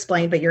hard to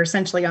explain, but you're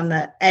essentially on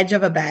the edge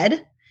of a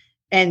bed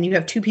and you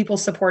have two people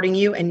supporting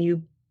you and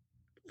you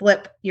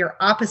flip your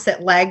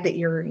opposite leg that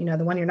you're,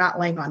 the one you're not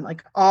laying on,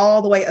 like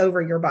all the way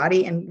over your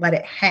body and let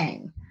it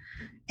hang.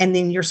 And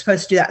then you're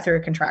supposed to do that through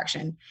a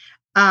contraction.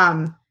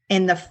 And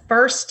the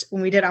first,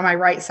 when we did on my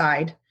right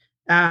side,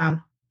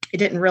 it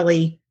didn't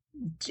really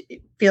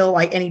feel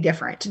like any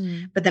different.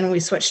 But then when we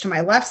switched to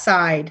my left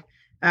side,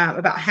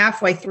 about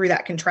halfway through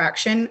that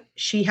contraction,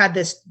 she had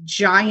this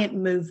giant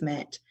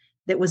movement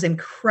that was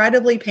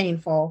incredibly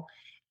painful.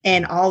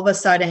 And all of a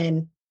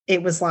sudden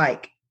it was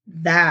like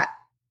that.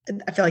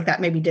 I feel like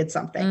that maybe did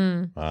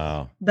something.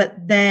 Wow.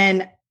 But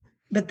then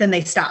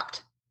they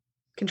stopped.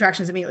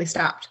 Contractions immediately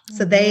stopped.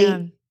 So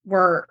they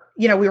were,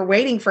 we were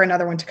waiting for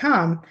another one to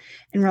come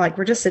and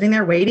we're just sitting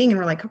there waiting. And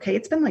we're like, okay,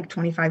 it's been like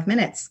 25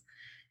 minutes.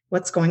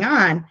 What's going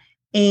on?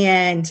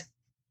 And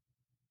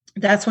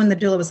that's when the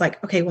doula was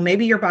like, okay, well,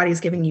 maybe your body's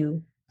giving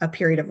you a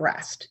period of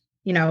rest.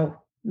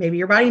 Maybe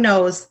your body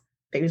knows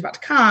baby's about to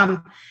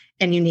come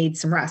and you need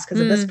some rest. Cause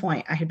at this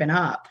point I had been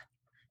up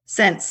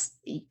since,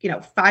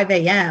 5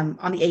 a.m.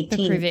 on the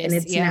 18th and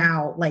it's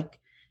now like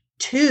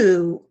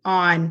 2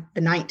 on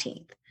the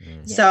 19th.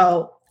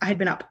 So I had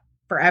been up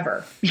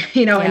forever,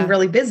 and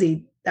really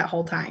busy that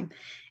whole time.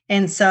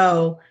 And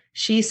so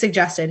she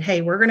suggested,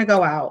 hey, we're going to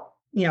go out,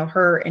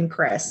 her and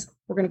Chris,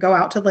 we're going to go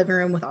out to the living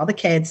room with all the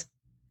kids.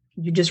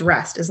 You just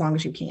rest as long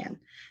as you can.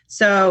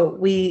 So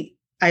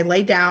I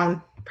laid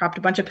down, propped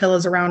a bunch of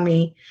pillows around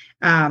me,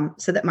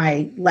 so that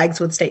my legs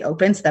would stay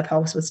open, so that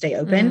pelvis would stay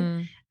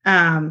open.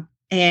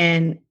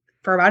 And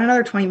for about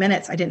another 20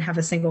 minutes, I didn't have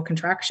a single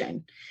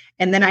contraction.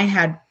 And then I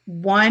had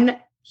one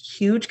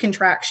huge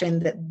contraction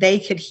that they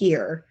could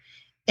hear.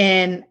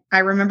 And I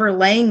remember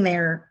laying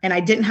there and I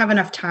didn't have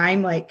enough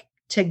time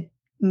to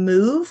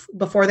move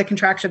before the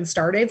contraction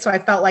started. So I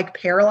felt like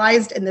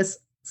paralyzed in this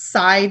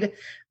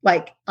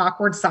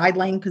awkward side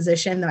laying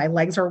position that my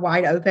legs are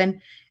wide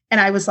open.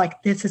 And I was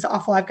like, this is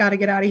awful. I've got to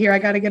get out of here. I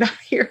got to get out of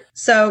here.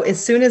 So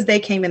as soon as they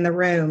came in the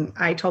room,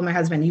 I told my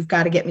husband, you've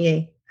got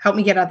to help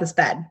me get out of this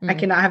bed. I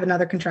cannot have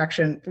another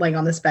contraction laying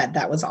on this bed.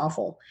 That was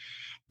awful.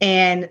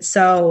 And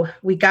so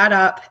we got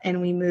up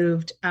and we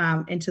moved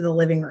into the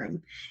living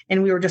room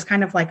and we were just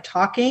kind of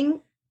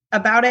talking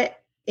about it.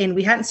 And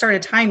we hadn't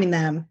started timing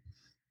them.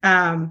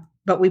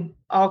 But we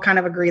all kind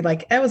of agreed,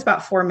 it was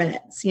about 4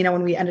 minutes,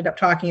 when we ended up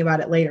talking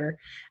about it later.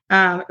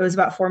 It was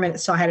about 4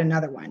 minutes till I had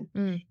another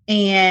one.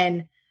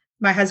 And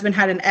my husband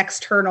had an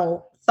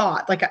external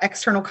thought, an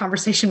external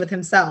conversation with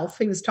himself.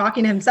 He was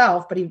talking to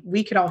himself, but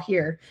we could all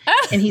hear.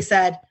 And he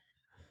said,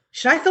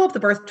 should I fill up the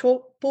birth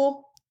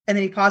pool? And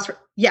then he paused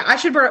I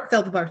should fill up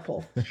the birth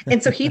pool.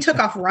 And so he took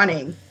off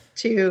running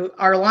to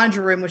our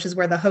laundry room, which is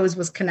where the hose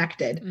was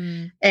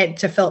connected, and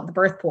to fill up the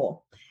birth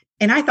pool.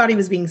 And I thought he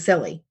was being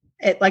silly.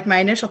 My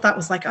initial thought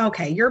was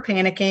okay, you're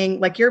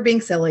panicking, you're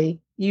being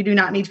silly. You do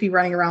not need to be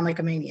running around like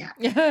a maniac.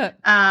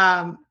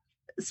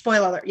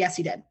 Spoiler alert. Yes,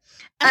 he did.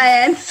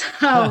 And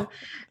so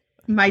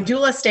my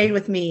doula stayed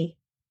with me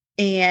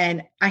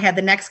and I had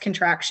the next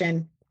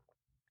contraction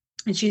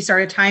and she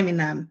started timing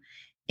them.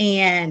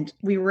 And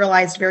we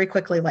realized very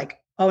quickly,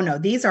 oh no,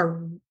 these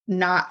are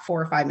not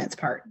 4 or 5 minutes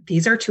apart.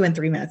 These are 2 and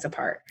 3 minutes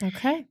apart.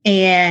 Okay.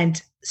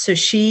 And so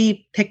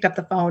she picked up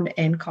the phone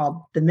and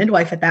called the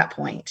midwife at that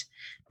point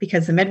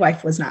because the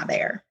midwife was not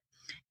there.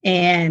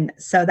 And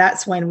so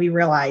that's when we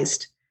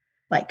realized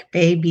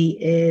baby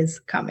is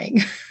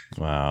coming.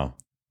 Wow.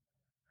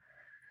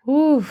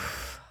 Ooh.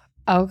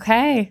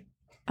 Okay.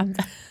 I'm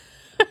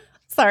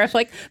sorry.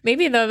 I'm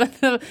maybe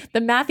the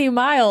Matthew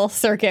Mile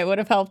circuit would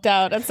have helped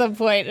out at some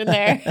point in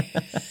there.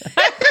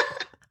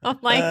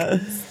 I'm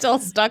still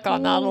stuck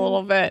on that a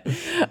little bit.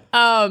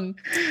 Wow.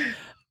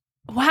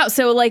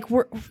 So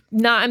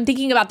I'm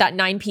thinking about that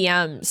 9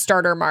 p.m.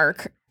 starter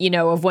mark,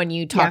 of when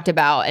you talked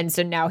about. And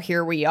so now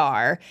here we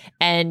are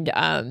and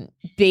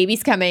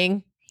baby's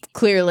coming.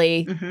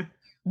 Clearly,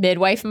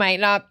 midwife might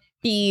not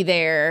be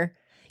there.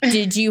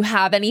 Did you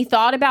have any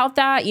thought about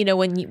that?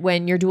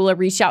 When your doula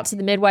reached out to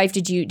the midwife,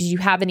 did you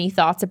have any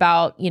thoughts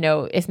about,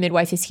 if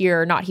midwife is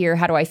here or not here?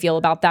 How do I feel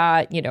about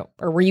that?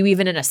 Or were you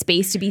even in a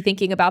space to be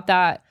thinking about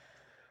that?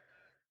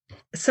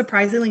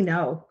 Surprisingly,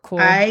 no. Cool.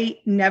 I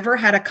never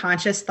had a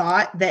conscious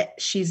thought that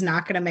she's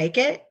not going to make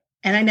it.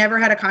 And I never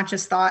had a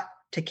conscious thought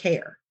to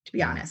care, to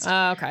be honest.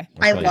 Okay.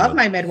 I love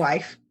my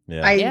midwife.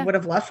 Yeah. I would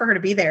have loved for her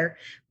to be there,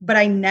 but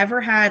I never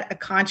had a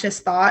conscious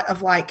thought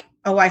of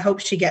oh, I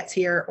hope she gets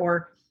here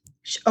or,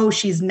 oh,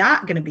 she's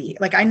not going to be.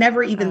 I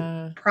never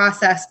even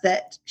processed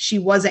that she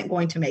wasn't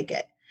going to make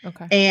it.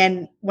 Okay.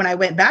 And when I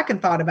went back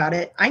and thought about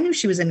it, I knew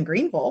she was in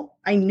Greenville.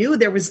 I knew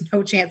there was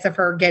no chance of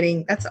her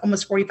that's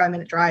almost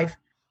 45-minute drive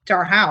to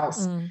our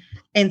house.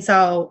 And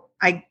so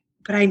I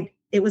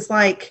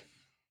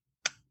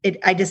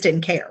just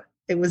didn't care.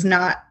 It was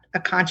not a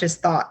conscious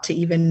thought to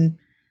even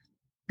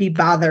be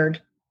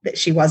bothered that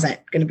she wasn't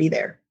going to be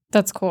there.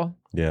 That's cool.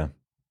 Yeah.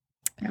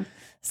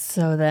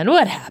 So then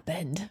what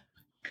happened?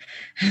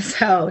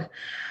 So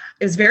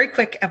it was very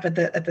quick up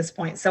at this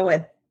point. So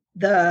I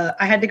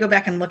had to go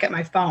back and look at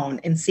my phone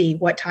and see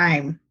what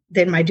time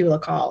did my doula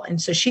call.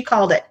 And so she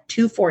called at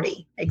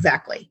 2:40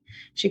 exactly.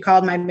 She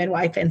called my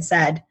midwife and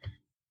said,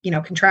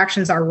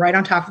 contractions are right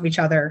on top of each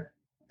other.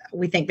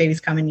 We think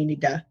baby's coming. You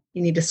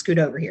need to scoot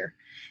over here.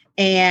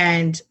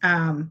 And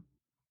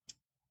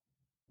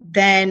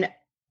then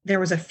there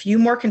was a few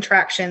more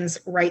contractions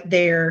right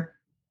there.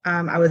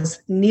 I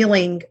was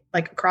kneeling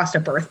like across a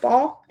birth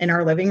ball in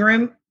our living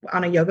room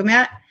on a yoga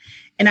mat.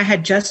 And I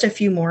had just a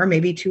few more,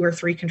 maybe 2 or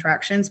 3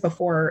 contractions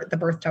before the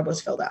birth tub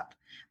was filled up.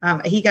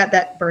 He got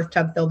that birth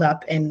tub filled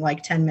up in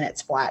like 10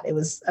 minutes flat. It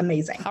was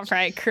amazing. All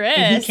right,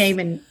 Chris.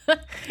 And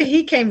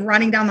he came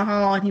running down the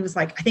hall and he was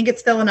like, I think it's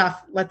still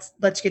enough.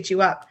 Let's get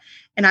you up.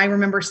 And I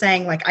remember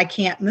saying like, I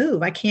can't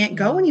move. I can't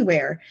go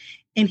anywhere.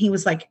 And he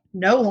was like,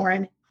 no,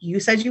 Lauren, you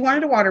said you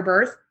wanted a water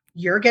birth.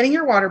 You're getting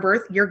your water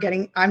birth.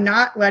 I'm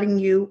not letting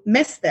you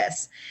miss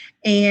this.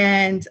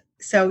 And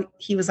so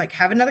he was like,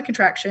 have another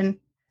contraction.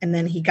 And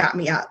then he got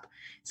me up.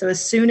 So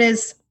as soon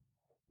as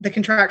the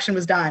contraction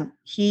was done,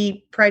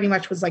 he pretty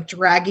much was like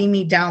dragging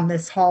me down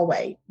this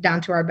hallway,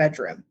 down to our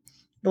bedroom.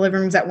 The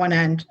living room's at one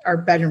end, our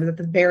bedroom is at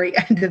the very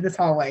end of this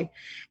hallway.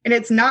 And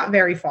it's not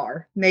very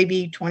far,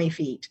 maybe 20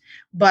 feet,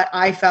 but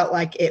I felt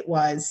like it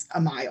was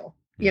a mile.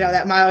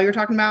 That mile you're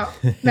talking about,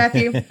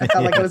 Matthew? I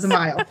felt like it was a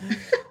mile.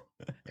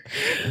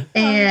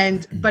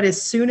 But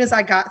as soon as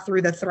I got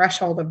through the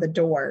threshold of the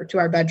door to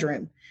our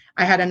bedroom,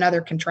 I had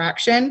another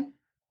contraction.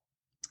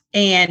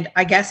 And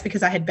I guess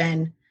because I had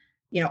been,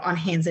 on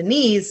hands and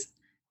knees,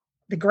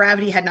 the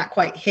gravity had not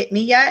quite hit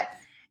me yet.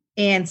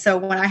 And so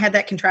when I had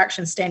that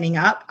contraction standing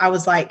up, I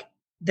was like,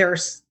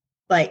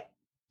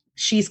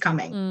 she's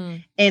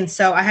coming. And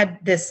so I had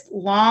this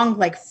long,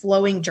 like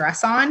flowing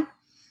dress on.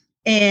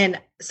 And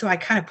so I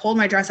kind of pulled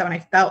my dress up and I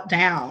felt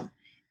down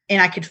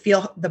and I could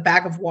feel the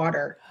bag of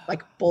water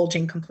like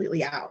bulging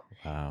completely out.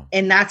 Wow.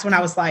 And that's when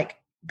I was like,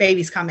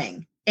 baby's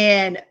coming.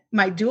 And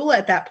my doula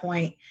at that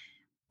point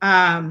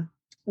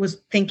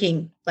was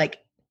thinking like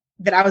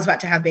that I was about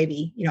to have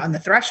baby, on the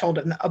threshold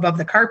above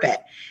the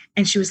carpet.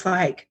 And she was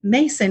like,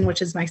 Mason, which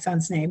is my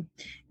son's name,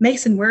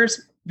 Mason,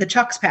 where's the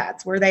Chucks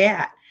pads? Where are they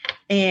at?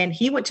 And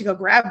he went to go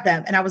grab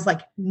them. And I was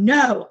like,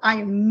 no, I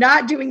am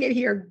not doing it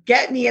here.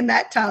 Get me in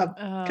that tub.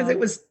 Because it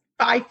was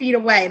 5 feet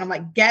away. And I'm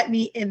like, get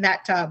me in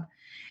that tub.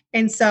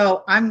 And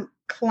so I'm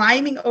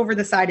climbing over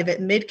the side of it,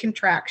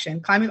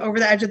 mid-contraction, climbing over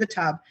the edge of the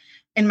tub.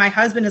 And my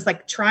husband is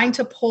like trying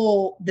to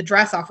pull the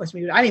dress off with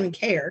me. I didn't even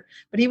care,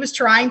 but he was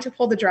trying to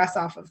pull the dress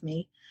off of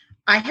me.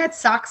 I had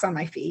socks on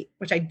my feet,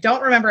 which I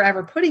don't remember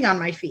ever putting on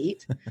my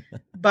feet,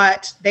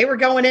 but they were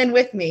going in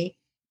with me.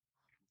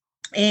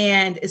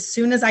 And as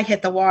soon as I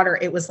hit the water,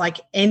 it was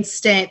like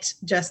instant,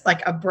 just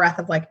like a breath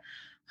of like,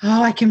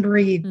 oh, I can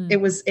breathe.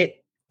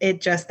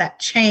 It just that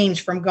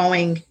change from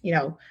going,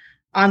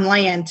 on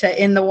land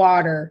to in the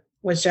water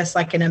was just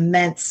like an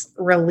immense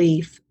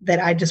relief that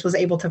I just was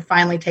able to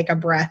finally take a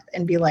breath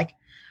and be like,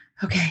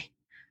 okay,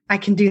 I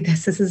can do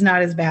this. This is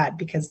not as bad.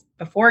 Because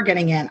before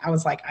getting in, I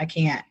was like, I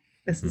can't.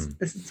 This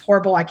is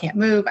horrible. I can't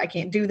move. I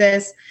can't do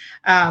this.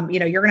 You're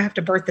going to have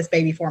to birth this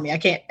baby for me. I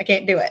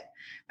can't do it.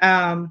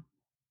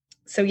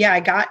 So yeah, I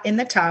got in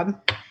the tub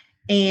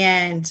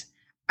and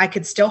I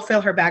could still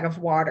feel her bag of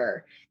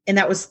water. And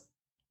that was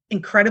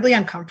incredibly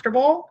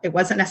uncomfortable. It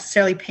wasn't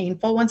necessarily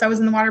painful once I was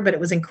in the water, but it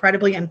was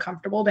incredibly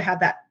uncomfortable to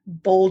have that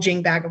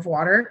bulging bag of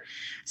water.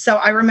 So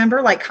I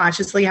remember like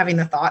consciously having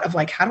the thought of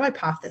like, how do I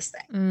pop this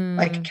thing?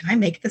 Like, can I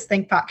make this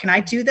thing pop? Can I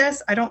do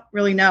this? I don't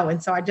really know.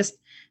 And so I just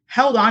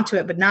held on to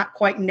it, but not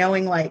quite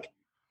knowing, like,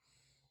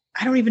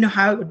 I don't even know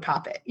how it would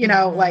pop it.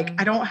 Like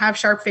I don't have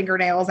sharp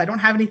fingernails. I don't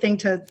have anything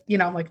to,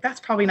 I'm like,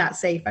 that's probably not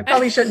safe. I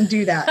probably shouldn't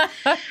do that.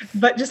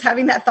 But just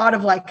having that thought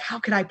of like, how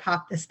could I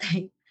pop this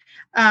thing?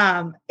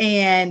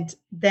 And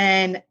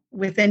then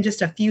within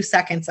just a few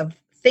seconds of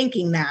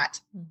thinking that,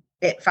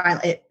 it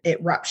finally,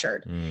 it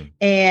ruptured.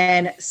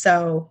 And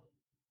so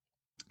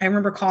I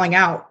remember calling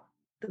out,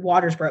 the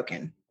water's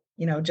broken,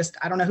 I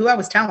don't know who I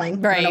was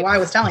telling. Right. I don't know why I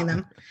was telling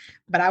them,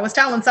 but I was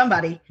telling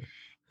somebody.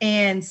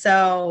 And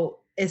so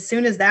as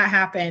soon as that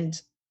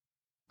happened,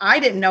 I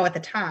didn't know at the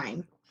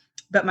time,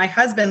 but my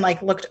husband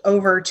like looked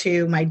over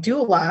to my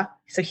doula.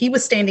 So he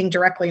was standing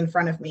directly in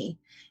front of me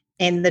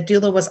and the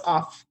doula was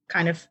off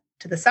kind of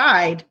to the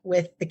side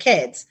with the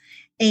kids.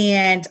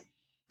 And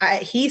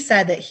he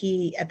said that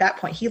at that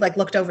point, he like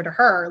looked over to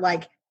her,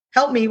 like,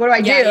 help me. What do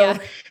I do? Yeah.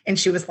 And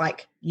she was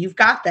like, you've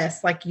got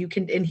this. Like you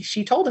can, and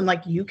she told him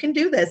like, you can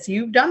do this.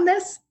 You've done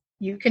this.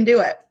 You can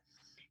do it.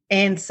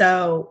 And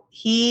so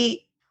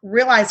he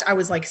realized I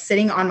was like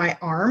sitting on my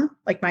arm,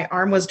 like my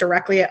arm was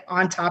directly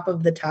on top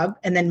of the tub.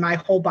 And then my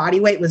whole body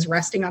weight was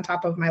resting on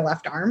top of my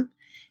left arm.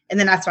 And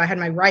then that's why I had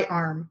my right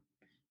arm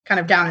kind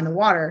of down in the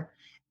water.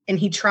 And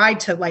he tried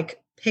to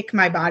like pick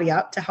my body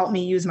up to help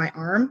me use my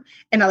arm.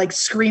 And I like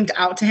screamed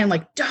out to him,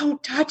 like,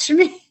 don't touch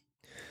me.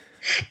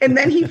 And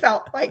then he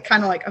felt like,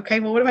 kind of like, okay,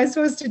 well, what am I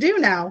supposed to do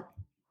now?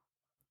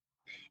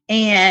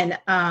 And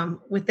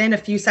within a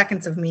few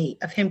seconds of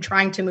him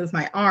trying to move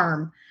my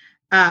arm,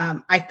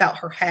 I felt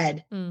her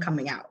head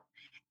coming out.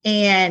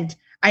 And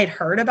I had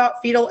heard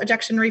about fetal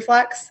ejection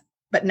reflex,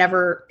 but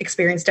never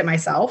experienced it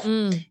myself.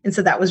 And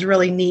so that was a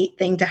really neat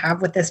thing to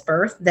have with this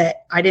birth,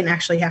 that I didn't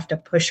actually have to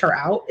push her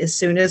out. As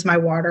soon as my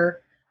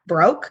water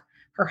broke,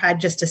 her head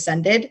just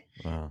descended.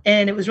 Wow.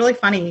 And it was really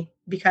funny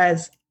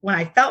because when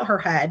I felt her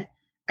head,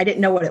 I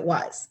didn't know what it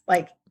was.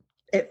 Like,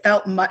 it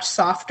felt much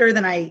softer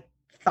than I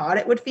thought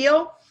it would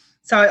feel.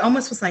 So I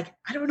almost was like,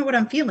 I don't know what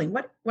I'm feeling.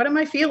 What am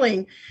I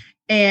feeling?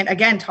 And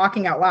again,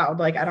 talking out loud,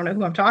 like, I don't know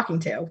who I'm talking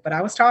to, but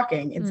I was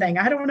talking and saying,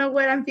 I don't know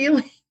what I'm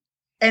feeling.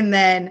 And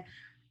then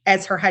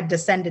as her head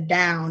descended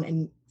down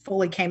and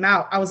fully came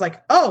out, I was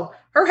like, oh,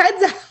 her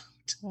head's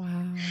out.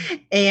 Wow.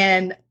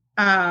 And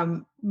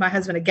my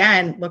husband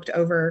again looked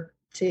over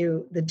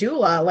to the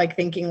doula, like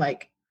thinking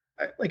like,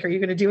 are you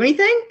going to do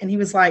anything? And she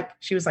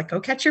was like, go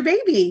catch your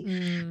baby.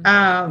 And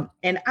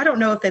I don't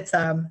know if it's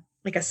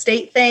like a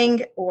state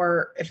thing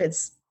or if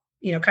it's,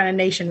 kind of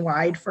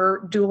nationwide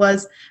for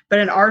doulas, but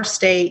in our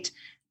state,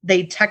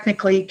 they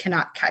technically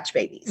cannot catch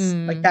babies.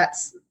 Like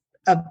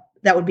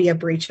that would be a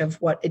breach of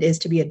what it is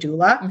to be a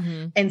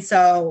doula. And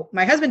so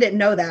my husband didn't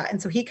know that.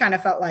 And so he kind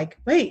of felt like,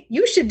 wait,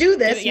 you should do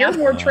this. You're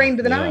more trained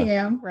than I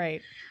am.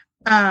 Right.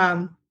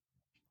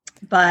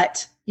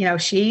 But,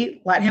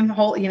 she let him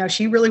hold,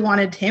 she really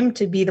wanted him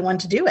to be the one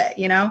to do it,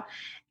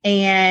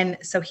 And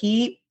so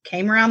he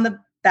came around the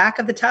back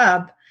of the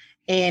tub,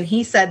 and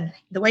he said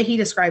the way he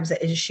describes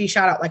it is she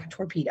shot out like a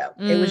torpedo.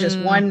 It was just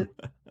one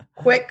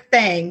quick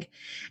thing.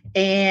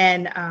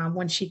 And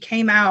when she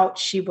came out,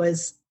 she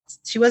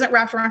wasn't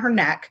wrapped around her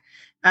neck,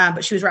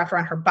 but she was wrapped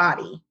around her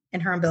body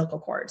and her umbilical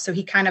cord. So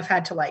he kind of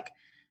had to like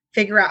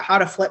figure out how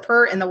to flip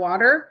her in the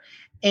water,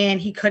 and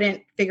he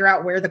couldn't figure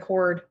out where the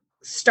cord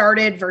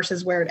started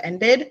versus where it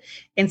ended.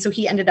 And so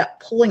he ended up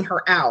pulling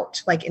her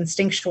out, like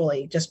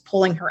instinctually, just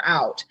pulling her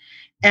out.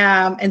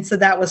 And so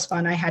that was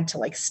fun. I had to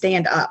like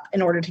stand up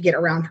in order to get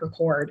around her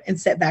cord and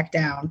sit back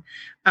down.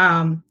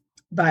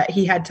 But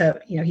he had to,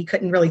 he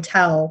couldn't really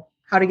tell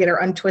how to get her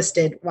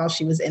untwisted while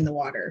she was in the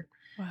water.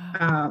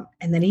 Wow.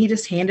 And then he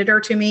just handed her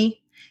to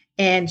me,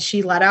 and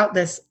she let out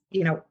this,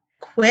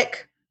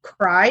 quick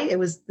cry. It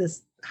was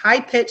this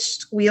high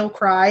pitched squeal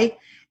cry.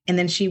 And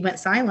then she went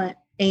silent,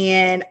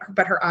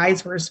 but her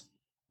eyes were as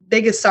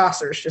big as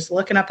saucers, just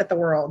looking up at the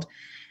world,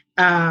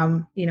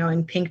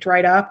 and pinked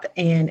right up.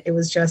 And it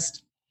was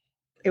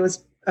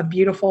a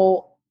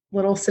beautiful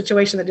little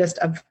situation that just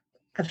of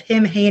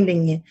him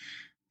handing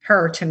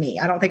her to me.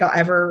 I don't think I'll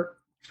ever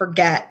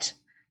forget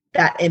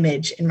that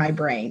image in my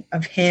brain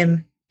of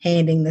him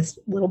handing this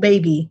little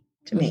baby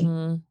to me.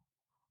 Oh,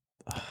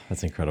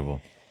 that's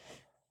incredible.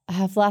 I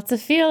have lots of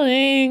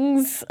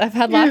feelings. I've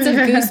had lots of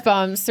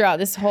goosebumps throughout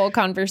this whole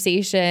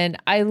conversation.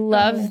 I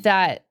love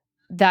that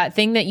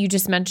thing that you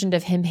just mentioned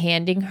of him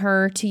handing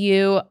her to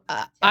you.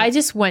 I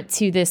just went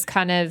to this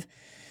kind of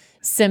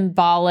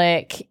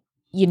symbolic,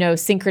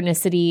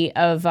 synchronicity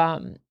of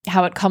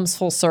how it comes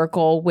full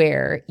circle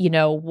where,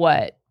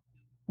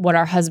 what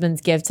our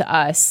husbands give to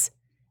us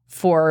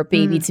for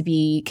baby to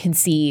be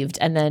conceived,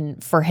 and then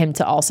for him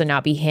to also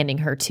now be handing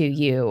her to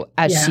you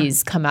as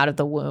she's come out of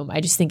the womb. I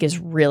just think is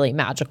really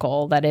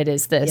magical that it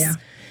is this,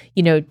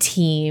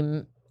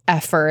 team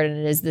effort, and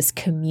it is this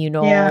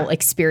communal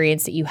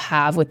experience that you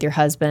have with your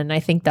husband.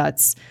 I think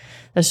that's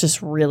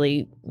just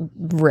really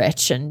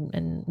rich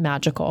and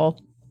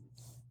magical.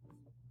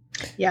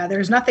 Yeah,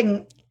 there's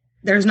nothing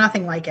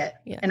like it.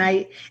 Yeah.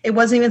 And it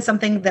wasn't even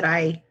something that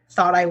I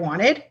thought I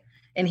wanted.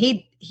 And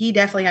he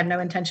definitely had no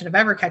intention of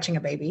ever catching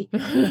a baby.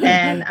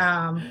 And,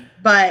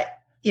 but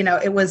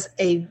it was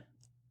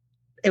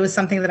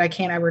something that I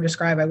can't ever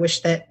describe. I wish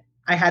that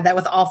I had that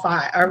with all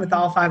five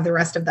of the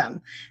rest of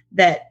them,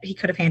 that he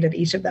could have handed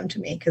each of them to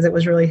me. Cause it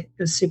was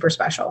super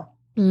special.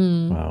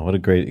 Wow. What a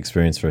great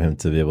experience for him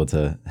to be able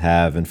to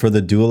have. And for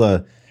the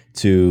doula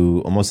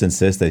to almost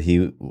insist that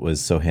he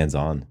was so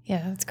hands-on.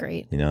 Yeah, that's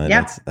great.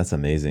 That's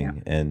amazing.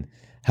 Yeah. And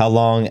how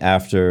long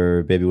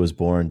after baby was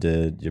born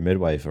did your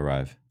midwife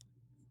arrive?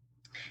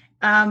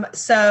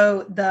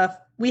 So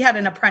we had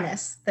an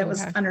apprentice that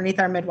was underneath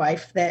our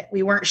midwife that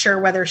we weren't sure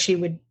whether she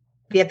would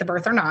be at the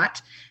birth or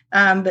not.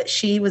 But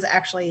she was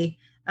actually,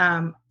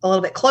 a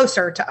little bit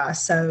closer to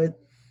us. So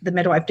the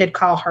midwife did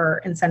call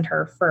her and send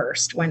her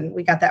first when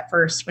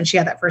she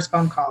had that first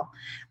phone call.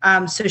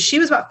 So she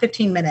was about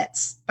 15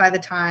 minutes by the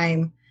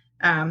time,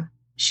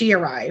 she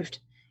arrived,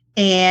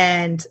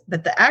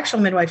 but the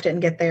actual midwife didn't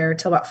get there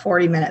till about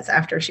 40 minutes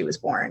after she was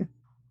born.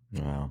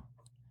 Wow.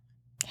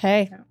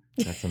 Hey.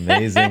 That's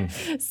amazing.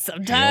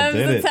 Sometimes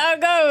that's how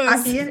it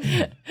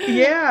goes.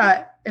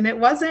 Yeah. And it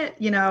wasn't,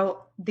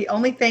 the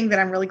only thing that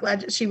I'm really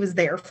glad that she was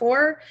there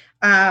for,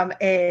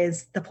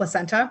 is the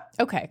placenta.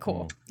 Okay,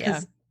 cool. Yeah.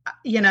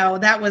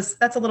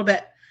 That's a little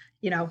bit,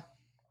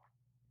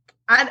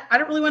 I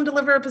don't really want to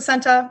deliver a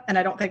placenta, and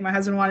I don't think my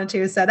husband wanted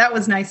to. So that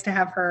was nice to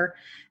have her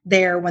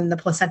there when the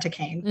placenta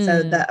came.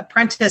 So the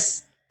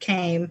apprentice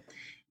came,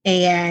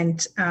 and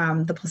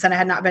the placenta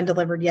had not been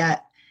delivered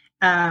yet.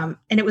 And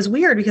it was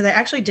weird because I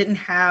actually didn't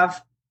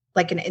have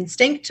like an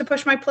instinct to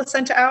push my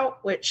placenta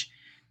out, which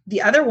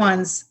the other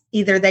ones,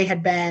 either they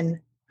had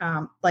been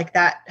like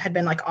that had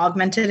been like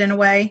augmented in a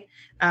way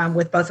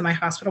with both of my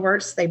hospital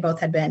births. They both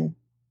had been,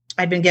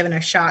 I'd been given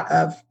a shot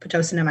of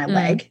Pitocin in my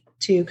leg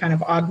to kind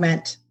of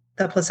augment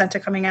the placenta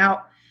coming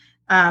out.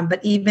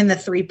 But even the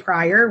 3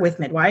 prior with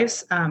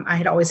midwives, I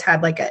had always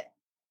had like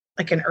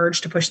an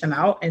urge to push them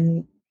out,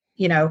 and,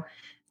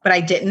 but I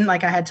didn't.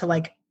 Like I had to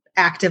like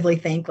actively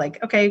think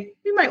like, okay,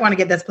 we might want to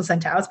get this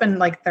placenta out. It's been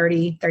like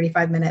 30,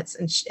 35 minutes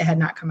and it had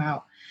not come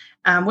out,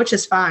 which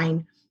is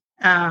fine.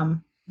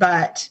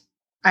 But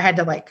I had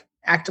to like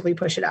actively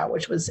push it out,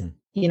 which was,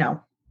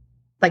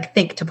 like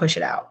think to push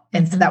it out.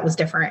 And so that was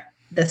different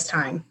this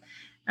time.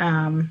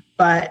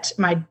 But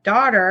my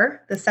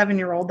daughter, the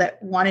 7-year-old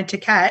that wanted to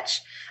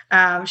catch,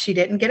 she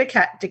didn't get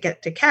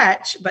to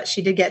catch, but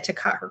she did get to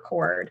cut her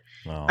cord.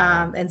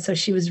 And so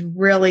she was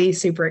really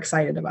super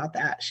excited about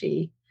that.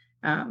 She,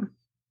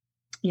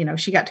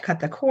 she got to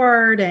cut the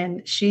cord,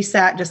 and she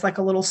sat just like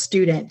a little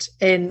student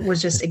and was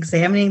just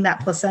examining that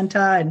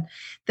placenta. And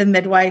the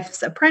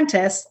midwife's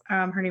apprentice,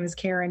 her name is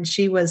Karen,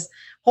 she was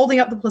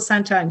holding up the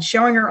placenta and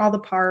showing her all the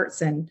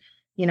parts. And,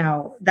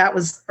 that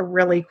was a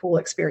really cool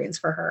experience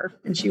for her.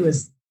 And she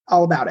was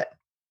all about it.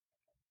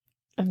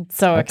 I'm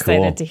so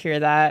excited to hear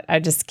that. I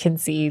just can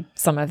see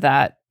some of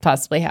that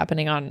possibly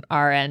happening on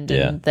our end,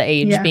 and the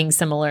age being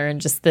similar,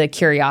 and just the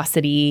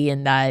curiosity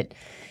and that,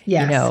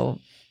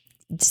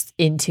 just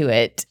into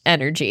it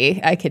energy.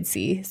 I could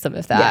see some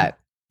of that.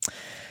 Yeah.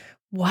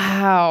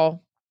 Wow.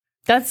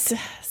 That's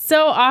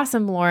so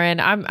awesome, Lauren.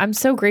 I'm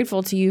so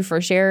grateful to you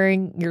for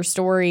sharing your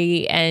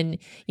story. And,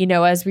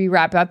 as we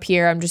wrap up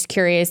here, I'm just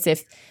curious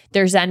if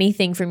there's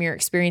anything from your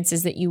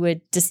experiences that you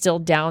would distill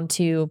down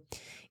to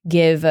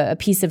give a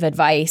piece of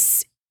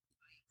advice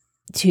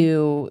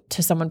to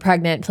someone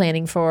pregnant,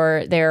 planning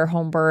for their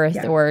home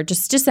birth, or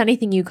just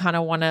anything you kind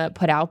of want to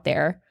put out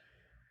there.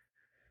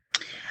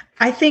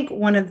 I think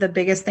one of the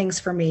biggest things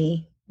for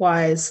me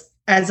was,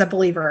 as a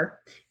believer,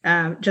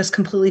 just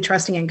completely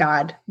trusting in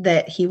God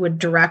that He would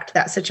direct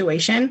that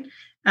situation,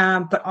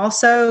 but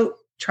also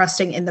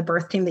trusting in the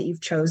birth team that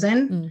you've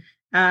chosen.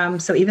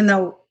 So even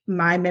though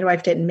my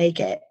midwife didn't make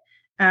it,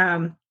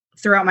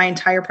 throughout my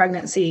entire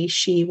pregnancy,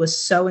 she was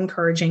so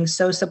encouraging,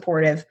 so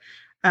supportive,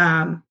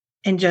 and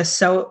just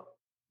so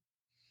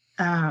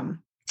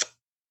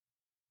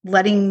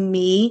letting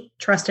me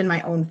trust in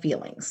my own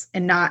feelings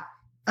and not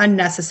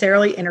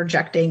unnecessarily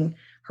interjecting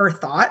her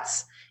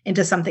thoughts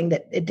into something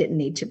that it didn't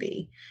need to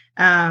be.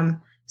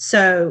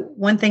 So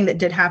one thing that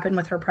did happen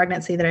with her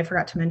pregnancy that I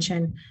forgot to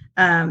mention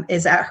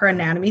is at her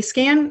anatomy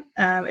scan,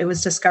 it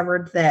was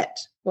discovered that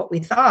what we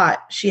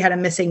thought, she had a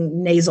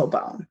missing nasal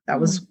bone. That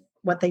was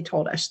what they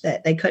told us,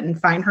 that they couldn't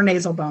find her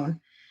nasal bone.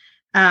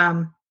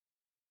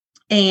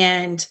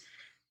 And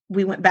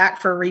we went back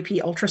for a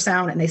repeat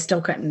ultrasound and they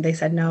still couldn't. They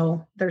said,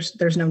 no,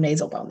 there's no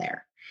nasal bone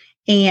there.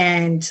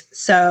 And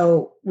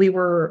so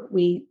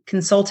we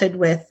consulted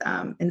with,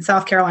 in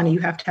South Carolina, you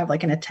have to have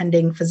like an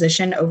attending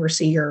physician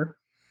oversee your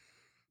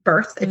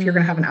birth if you're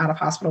going to have an out of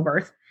hospital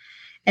birth.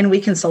 And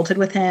we consulted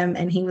with him,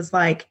 and he was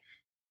like,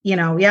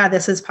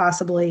 this is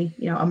possibly,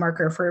 a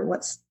marker for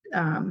what's,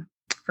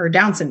 for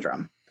Down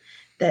syndrome.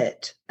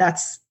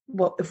 That's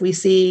what, if we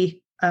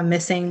see a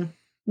missing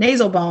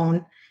nasal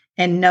bone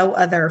and no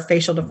other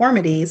facial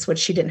deformities, which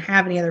she didn't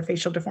have any other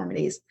facial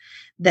deformities,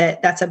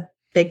 that's a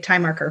big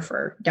time marker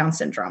for Down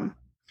syndrome.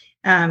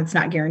 It's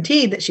not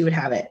guaranteed that she would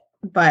have it,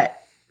 but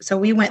so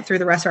we went through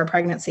the rest of our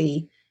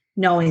pregnancy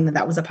knowing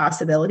that was a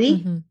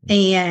possibility,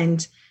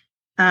 and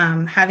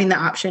having the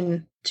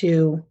option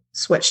to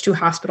switch to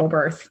hospital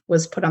birth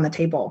was put on the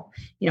table.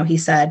 He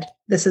said,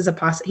 this is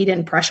he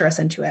didn't pressure us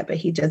into it, but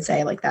he did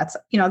say like, that's,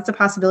 it's a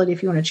possibility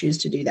if you want to choose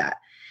to do that.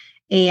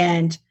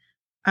 And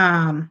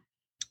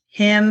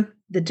him,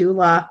 the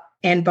doula,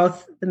 and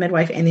both the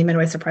midwife and the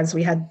midwife surprise,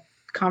 we had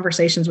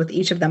conversations with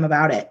each of them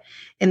about it.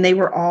 And they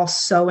were all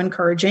so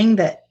encouraging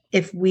that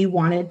if we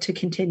wanted to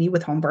continue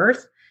with home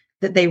birth,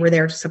 that they were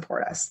there to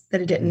support us,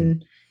 that it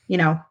didn't,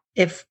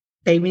 if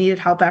baby needed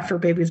help after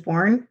baby was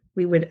born,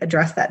 we would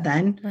address that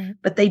then. Right.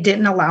 But they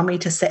didn't allow me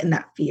to sit in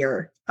that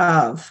fear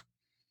of,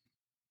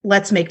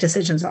 let's make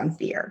decisions on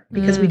fear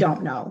because we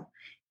don't know.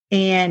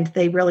 And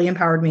they really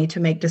empowered me to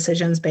make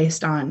decisions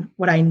based on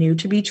what I knew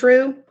to be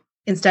true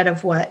instead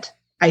of what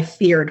I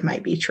feared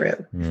might be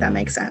true, if that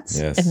makes sense.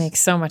 Yes. It makes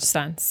so much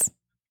sense.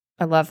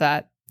 I love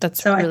that.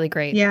 That's really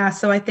great. Yeah.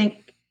 So I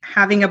think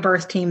having a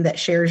birth team that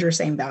shares your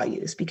same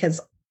values, because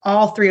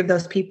all 3 of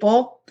those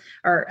people,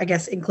 or I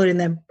guess including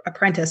the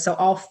apprentice, so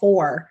all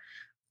 4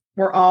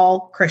 were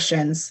all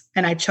Christians,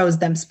 and I chose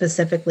them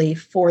specifically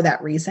for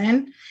that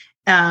reason.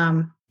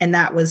 And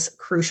that was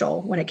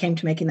crucial when it came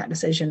to making that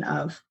decision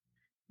of,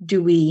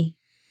 do we,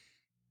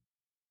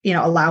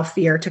 allow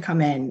fear to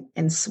come in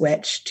and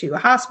switch to a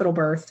hospital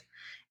birth?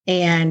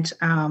 And,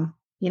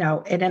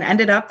 it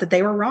ended up that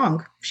they were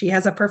wrong. She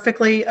has a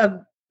perfectly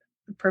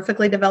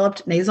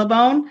developed nasal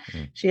bone.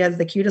 She has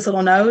the cutest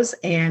little nose,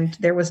 and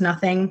there was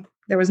nothing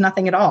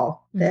at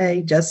all.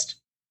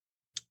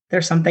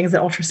 there's some things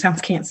that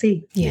ultrasounds can't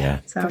see. Yeah,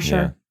 So for sure.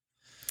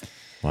 Yeah.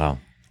 Wow.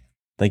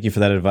 Thank you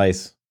for that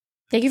advice.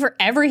 Thank you for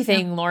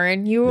everything,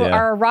 Lauren. You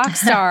are a rock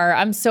star.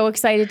 I'm so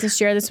excited to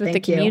share this with the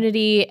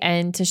community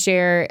and to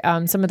share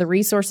some of the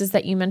resources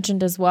that you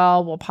mentioned as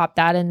well. We'll pop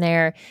that in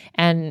there.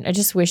 And I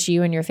just wish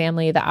you and your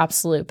family the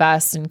absolute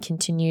best and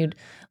continued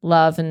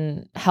love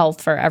and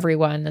health for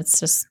everyone.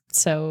 It's just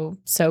so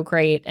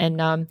great.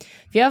 And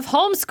if you have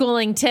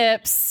homeschooling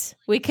tips,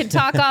 we can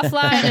talk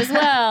offline as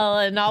well.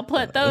 And I'll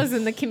put those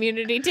in the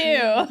community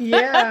too.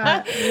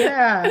 Yeah.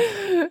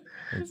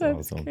 That's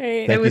awesome.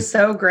 Great. It was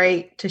so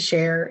great to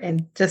share,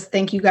 and just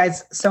thank you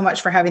guys so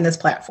much for having this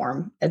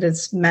platform. It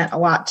has meant a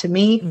lot to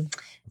me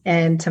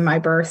and to my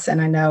births. And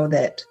I know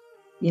that,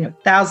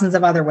 thousands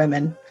of other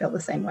women feel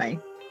the same way.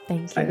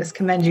 Thank you. So I just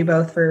commend you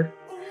both for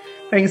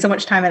putting so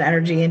much time and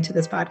energy into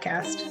this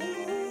podcast.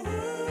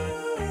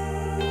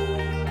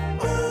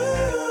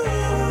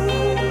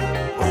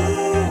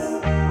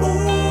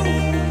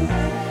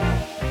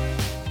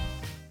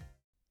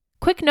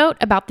 Quick note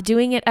about the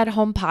Doing It at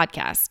Home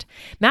podcast.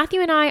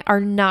 Matthew and I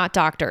are not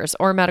doctors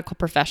or medical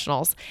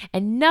professionals,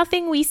 and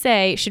nothing we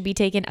say should be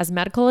taken as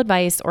medical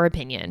advice or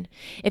opinion.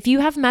 If you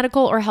have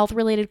medical or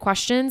health-related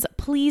questions,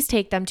 please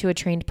take them to a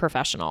trained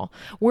professional.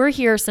 We're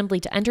here simply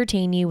to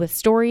entertain you with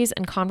stories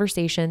and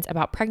conversations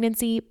about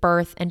pregnancy,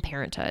 birth, and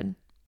parenthood.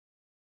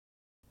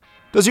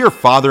 Does your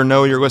father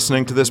know you're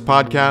listening to this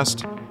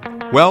podcast?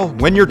 Well,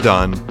 when you're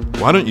done,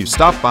 why don't you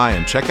stop by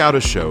and check out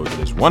a show that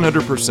is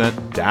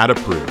 100%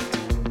 dad-approved.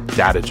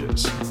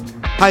 Dadages.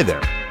 Hi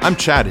there, I'm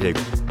Chad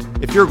Hagel.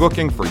 If you're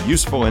looking for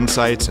useful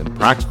insights and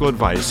practical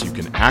advice you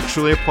can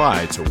actually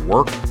apply to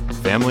work,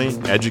 family,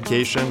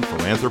 education,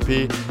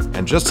 philanthropy,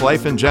 and just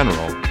life in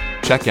general,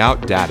 check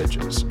out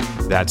Dadages.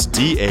 That's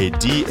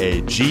DADAGES,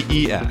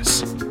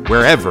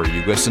 wherever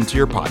you listen to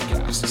your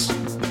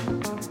podcasts.